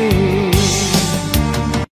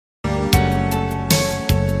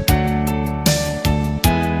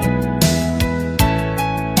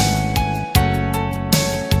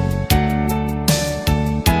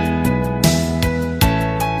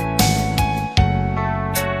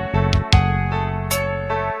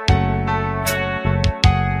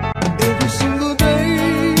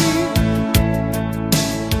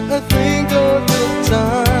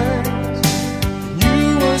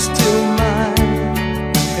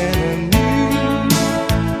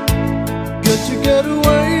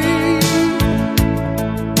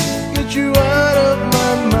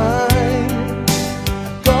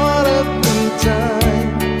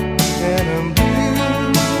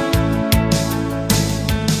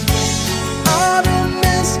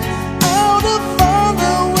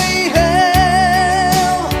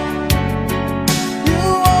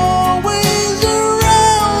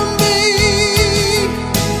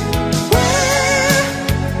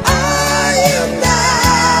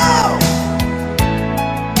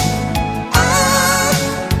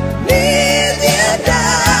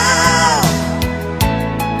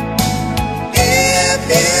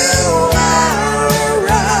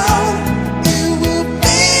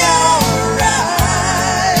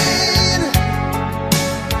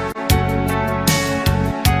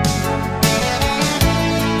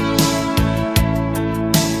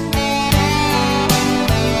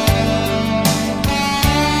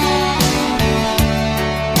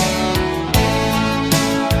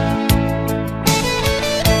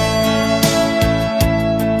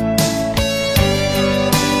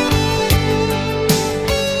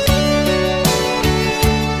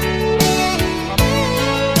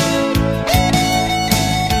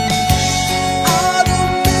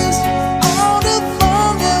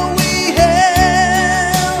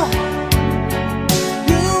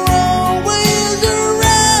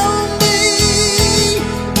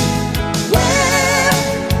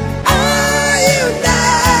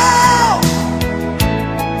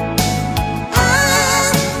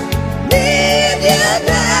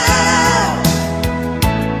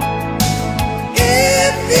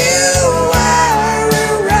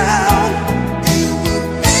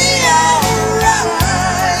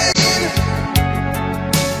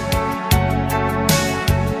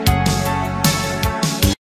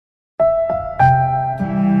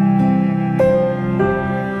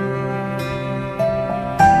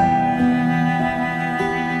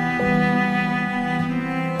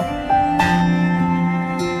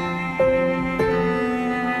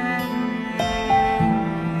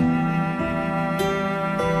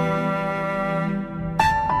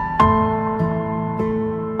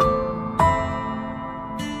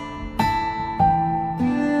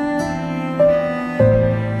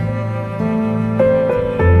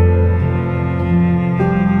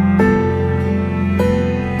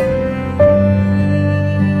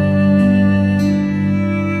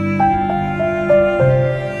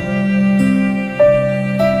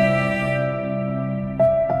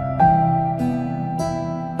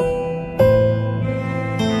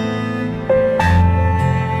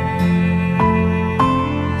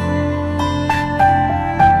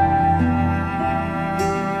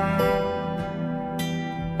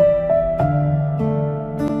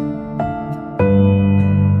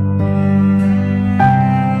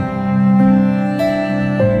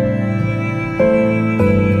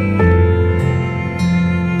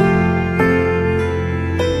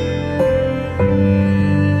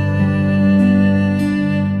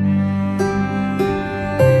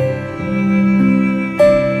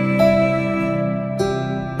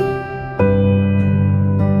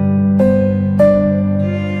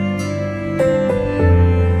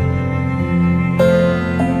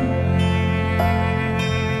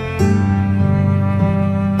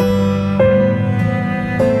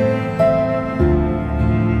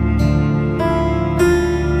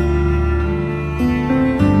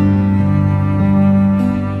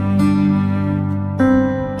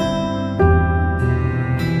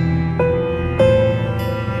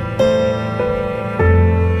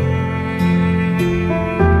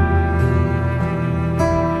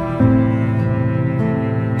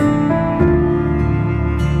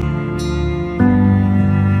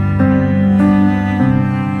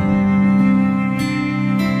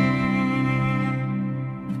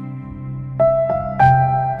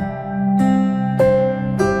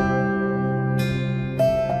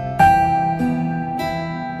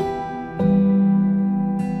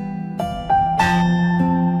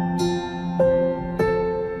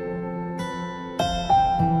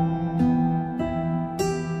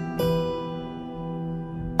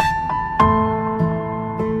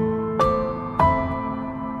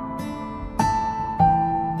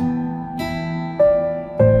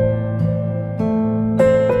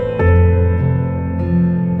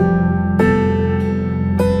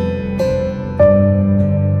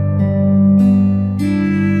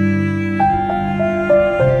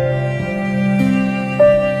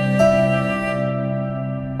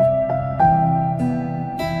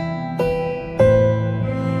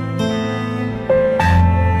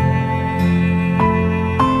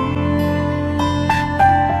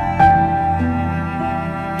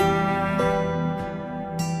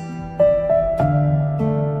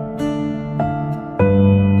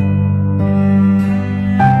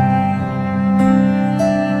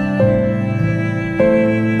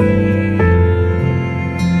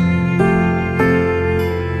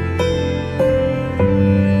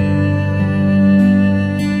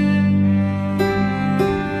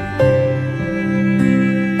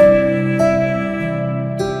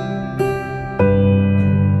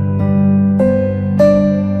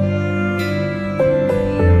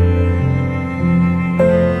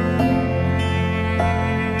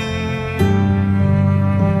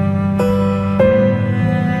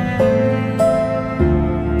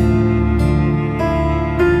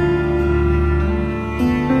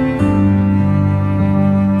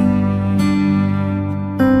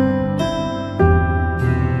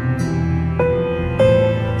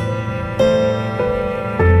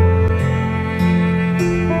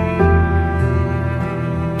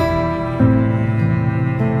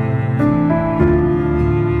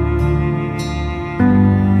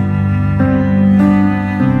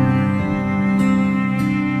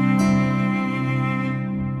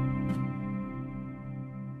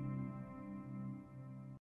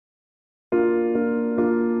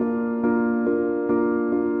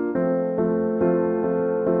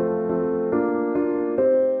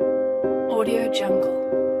 Audio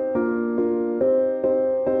Jungle.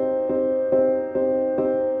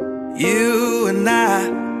 You and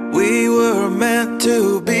I, we were meant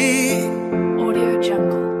to be. Audio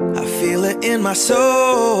Jungle. I feel it in my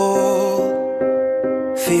soul.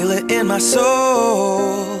 Feel it in my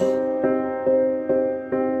soul.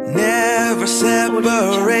 Never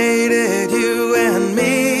separated, you and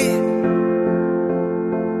me.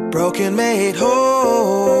 Broken made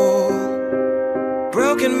whole.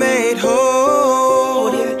 Broken made whole.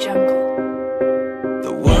 Audio Jungle.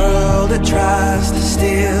 The world that tries to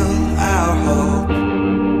steal our hope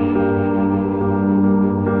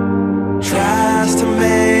tries to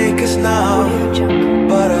make us numb, Audio Jungle.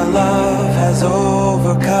 but our love has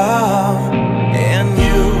overcome. And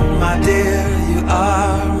you, my dear, you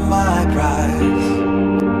are my prize.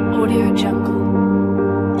 Audio Jungle.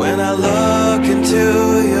 When I look into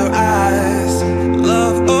your eyes,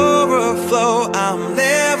 love overflow, I'm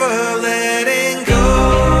never letting go.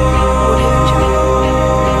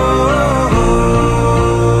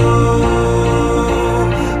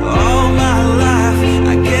 All my life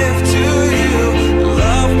I give to you,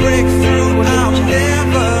 love breakthrough, I'm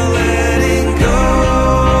never letting go.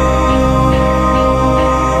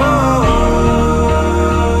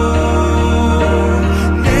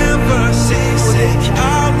 Never ceasing,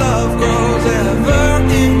 our love grows ever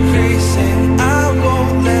increasing, I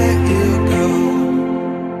won't let you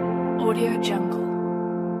go. Audio Jungle.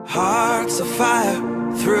 Hearts of fire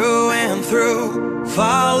through and through.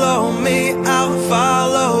 Follow me, I'll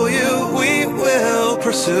follow you. We will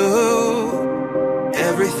pursue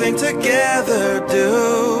everything together,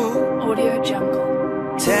 do. Audio Jungle.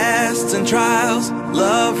 Tests and trials,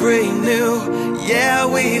 love renew. Yeah,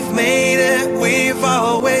 we've made it. We've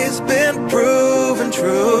always been proven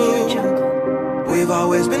Audio true. Jungle. We've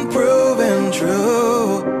always been proven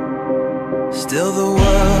true. Still the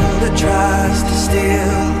world that tries to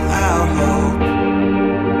steal our hope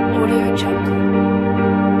Audio Jungle.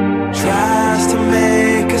 tries to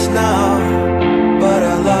make us numb, but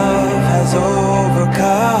our love has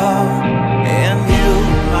overcome. And you,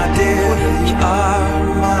 my dear, you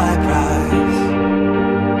are my prize.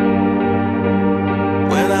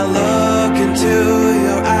 When I look into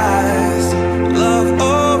your eyes, love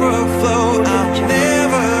overflow, I'm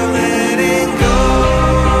never letting go.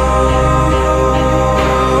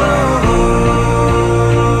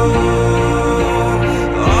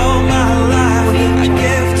 All my life I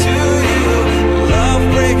give to you, love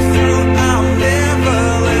breakthrough, I'm never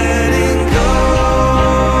letting go.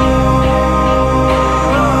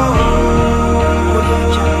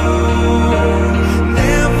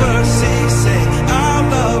 Never ceasing, our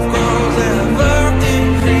love grows ever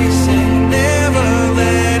increasing, never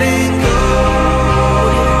letting go.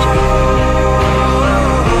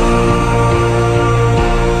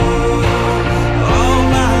 All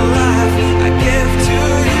my life I give to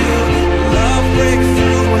you, love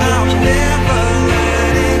breakthrough, I'm never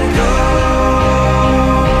letting go.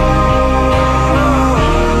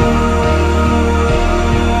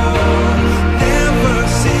 Never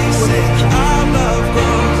ceasing, our love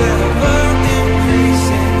grows ever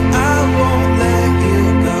increasing, I won't let you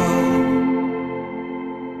go.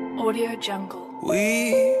 Audio Jungle.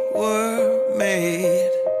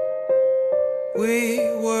 We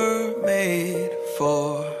were made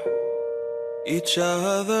for each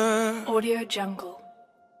other. Audio Jungle.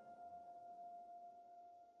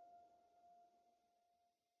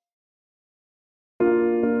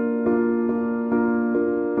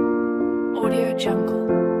 Audio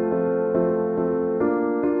Jungle.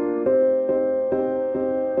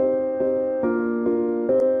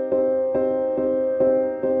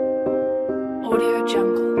 Audio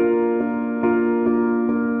Jungle.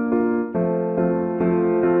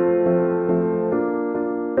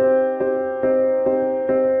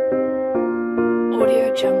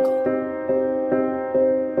 Audio Jungle.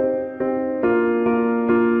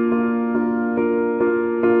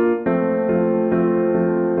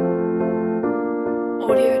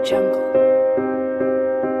 Audio Jungle.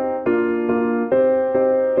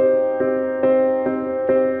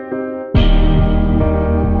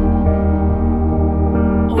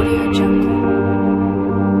 Audio Jungle.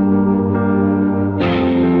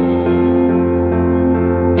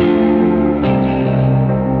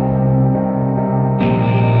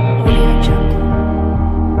 Audio Jungle.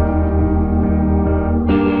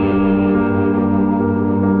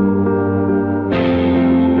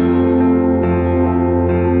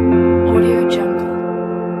 Audio Jungle.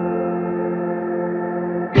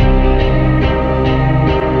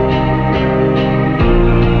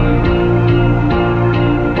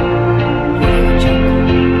 Audio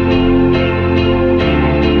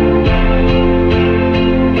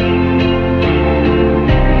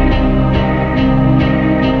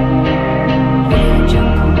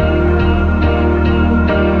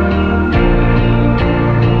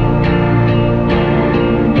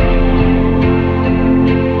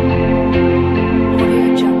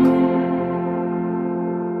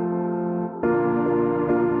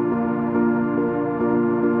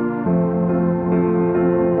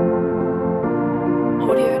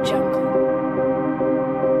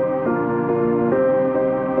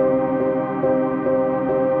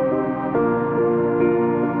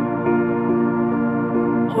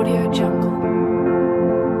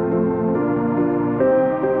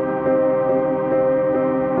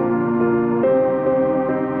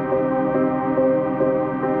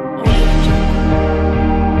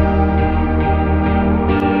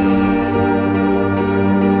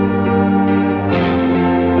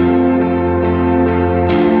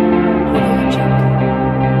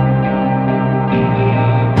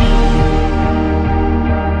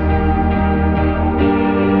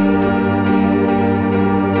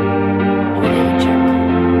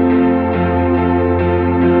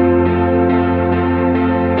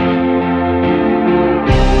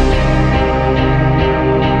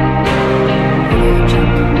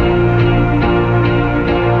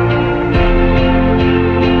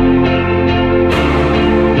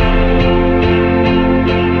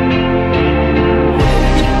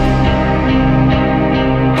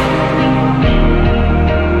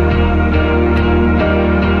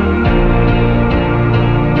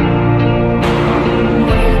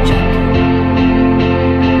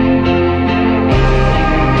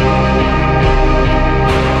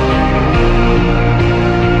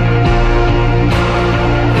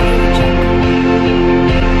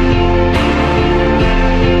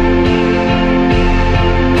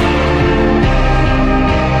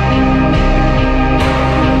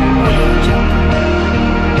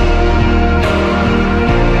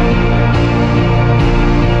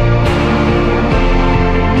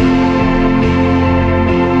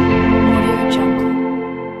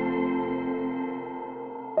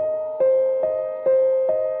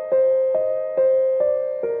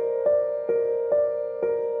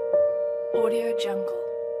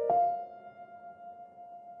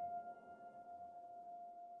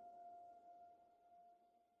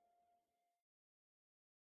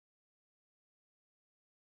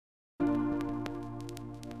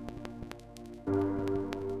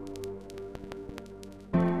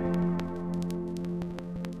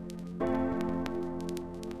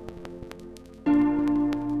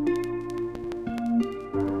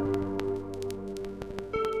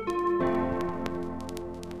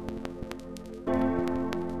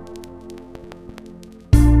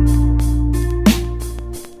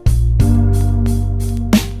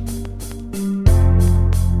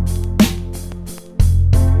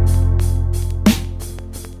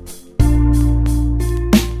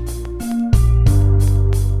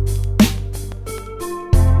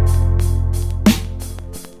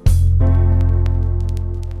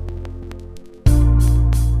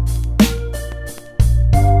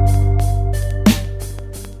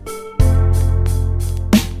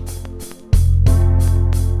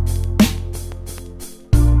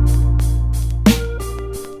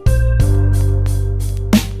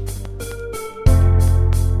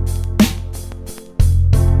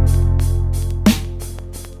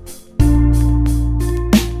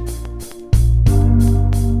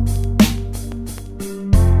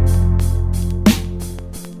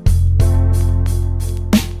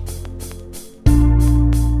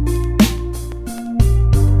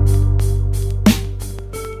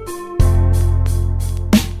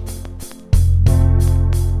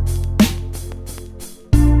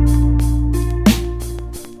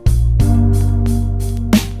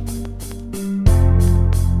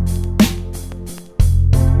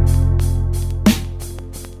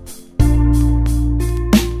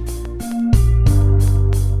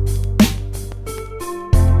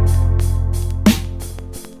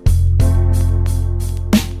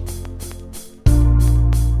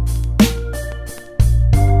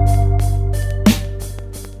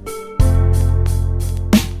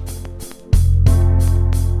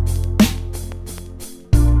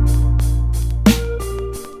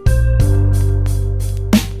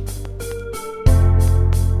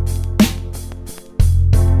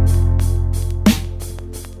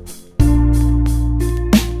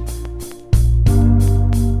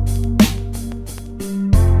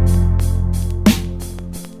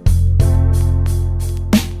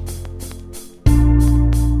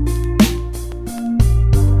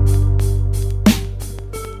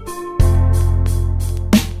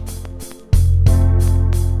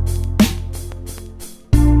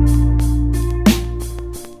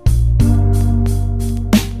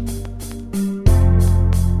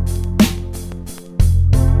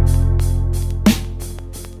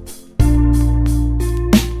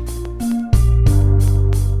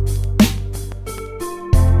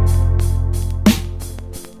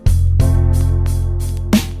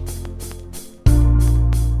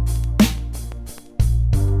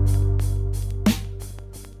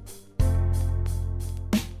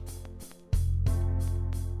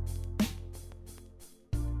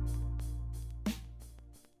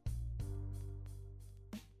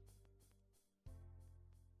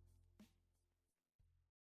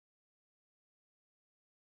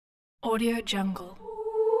Audio Jungle.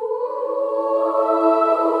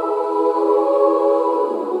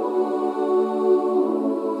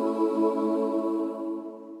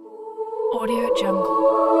 Audio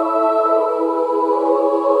Jungle.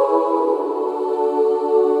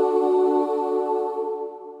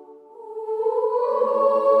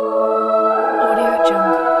 Audio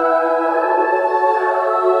Jungle.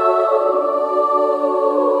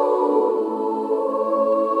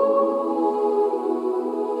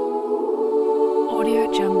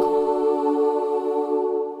 Audio Jungle.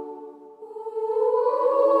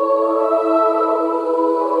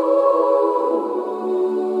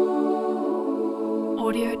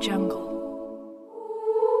 Audio Jungle.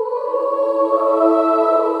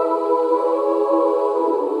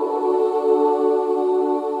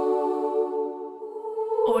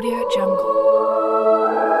 Audio Jungle.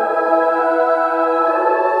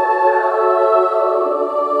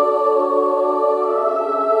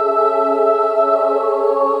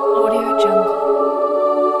 Audio Jungle.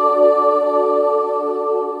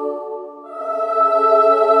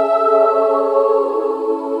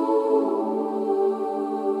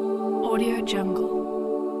 Audio Jungle.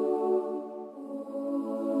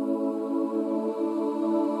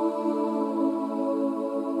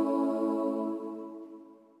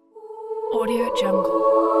 Audio Jungle.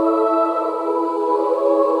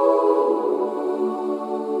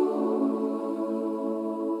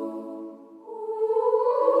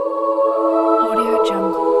 Audio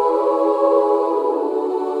Jungle.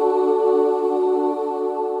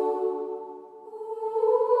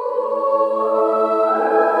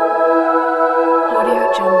 Audio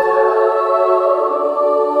Jungle.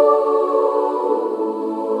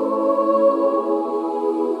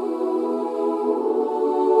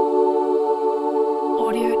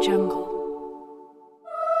 Audio Jungle.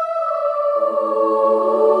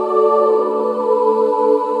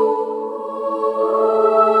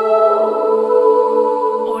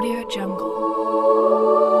 Audio Jungle.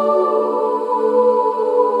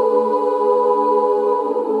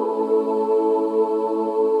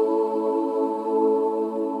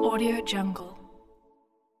 Audio Jungle.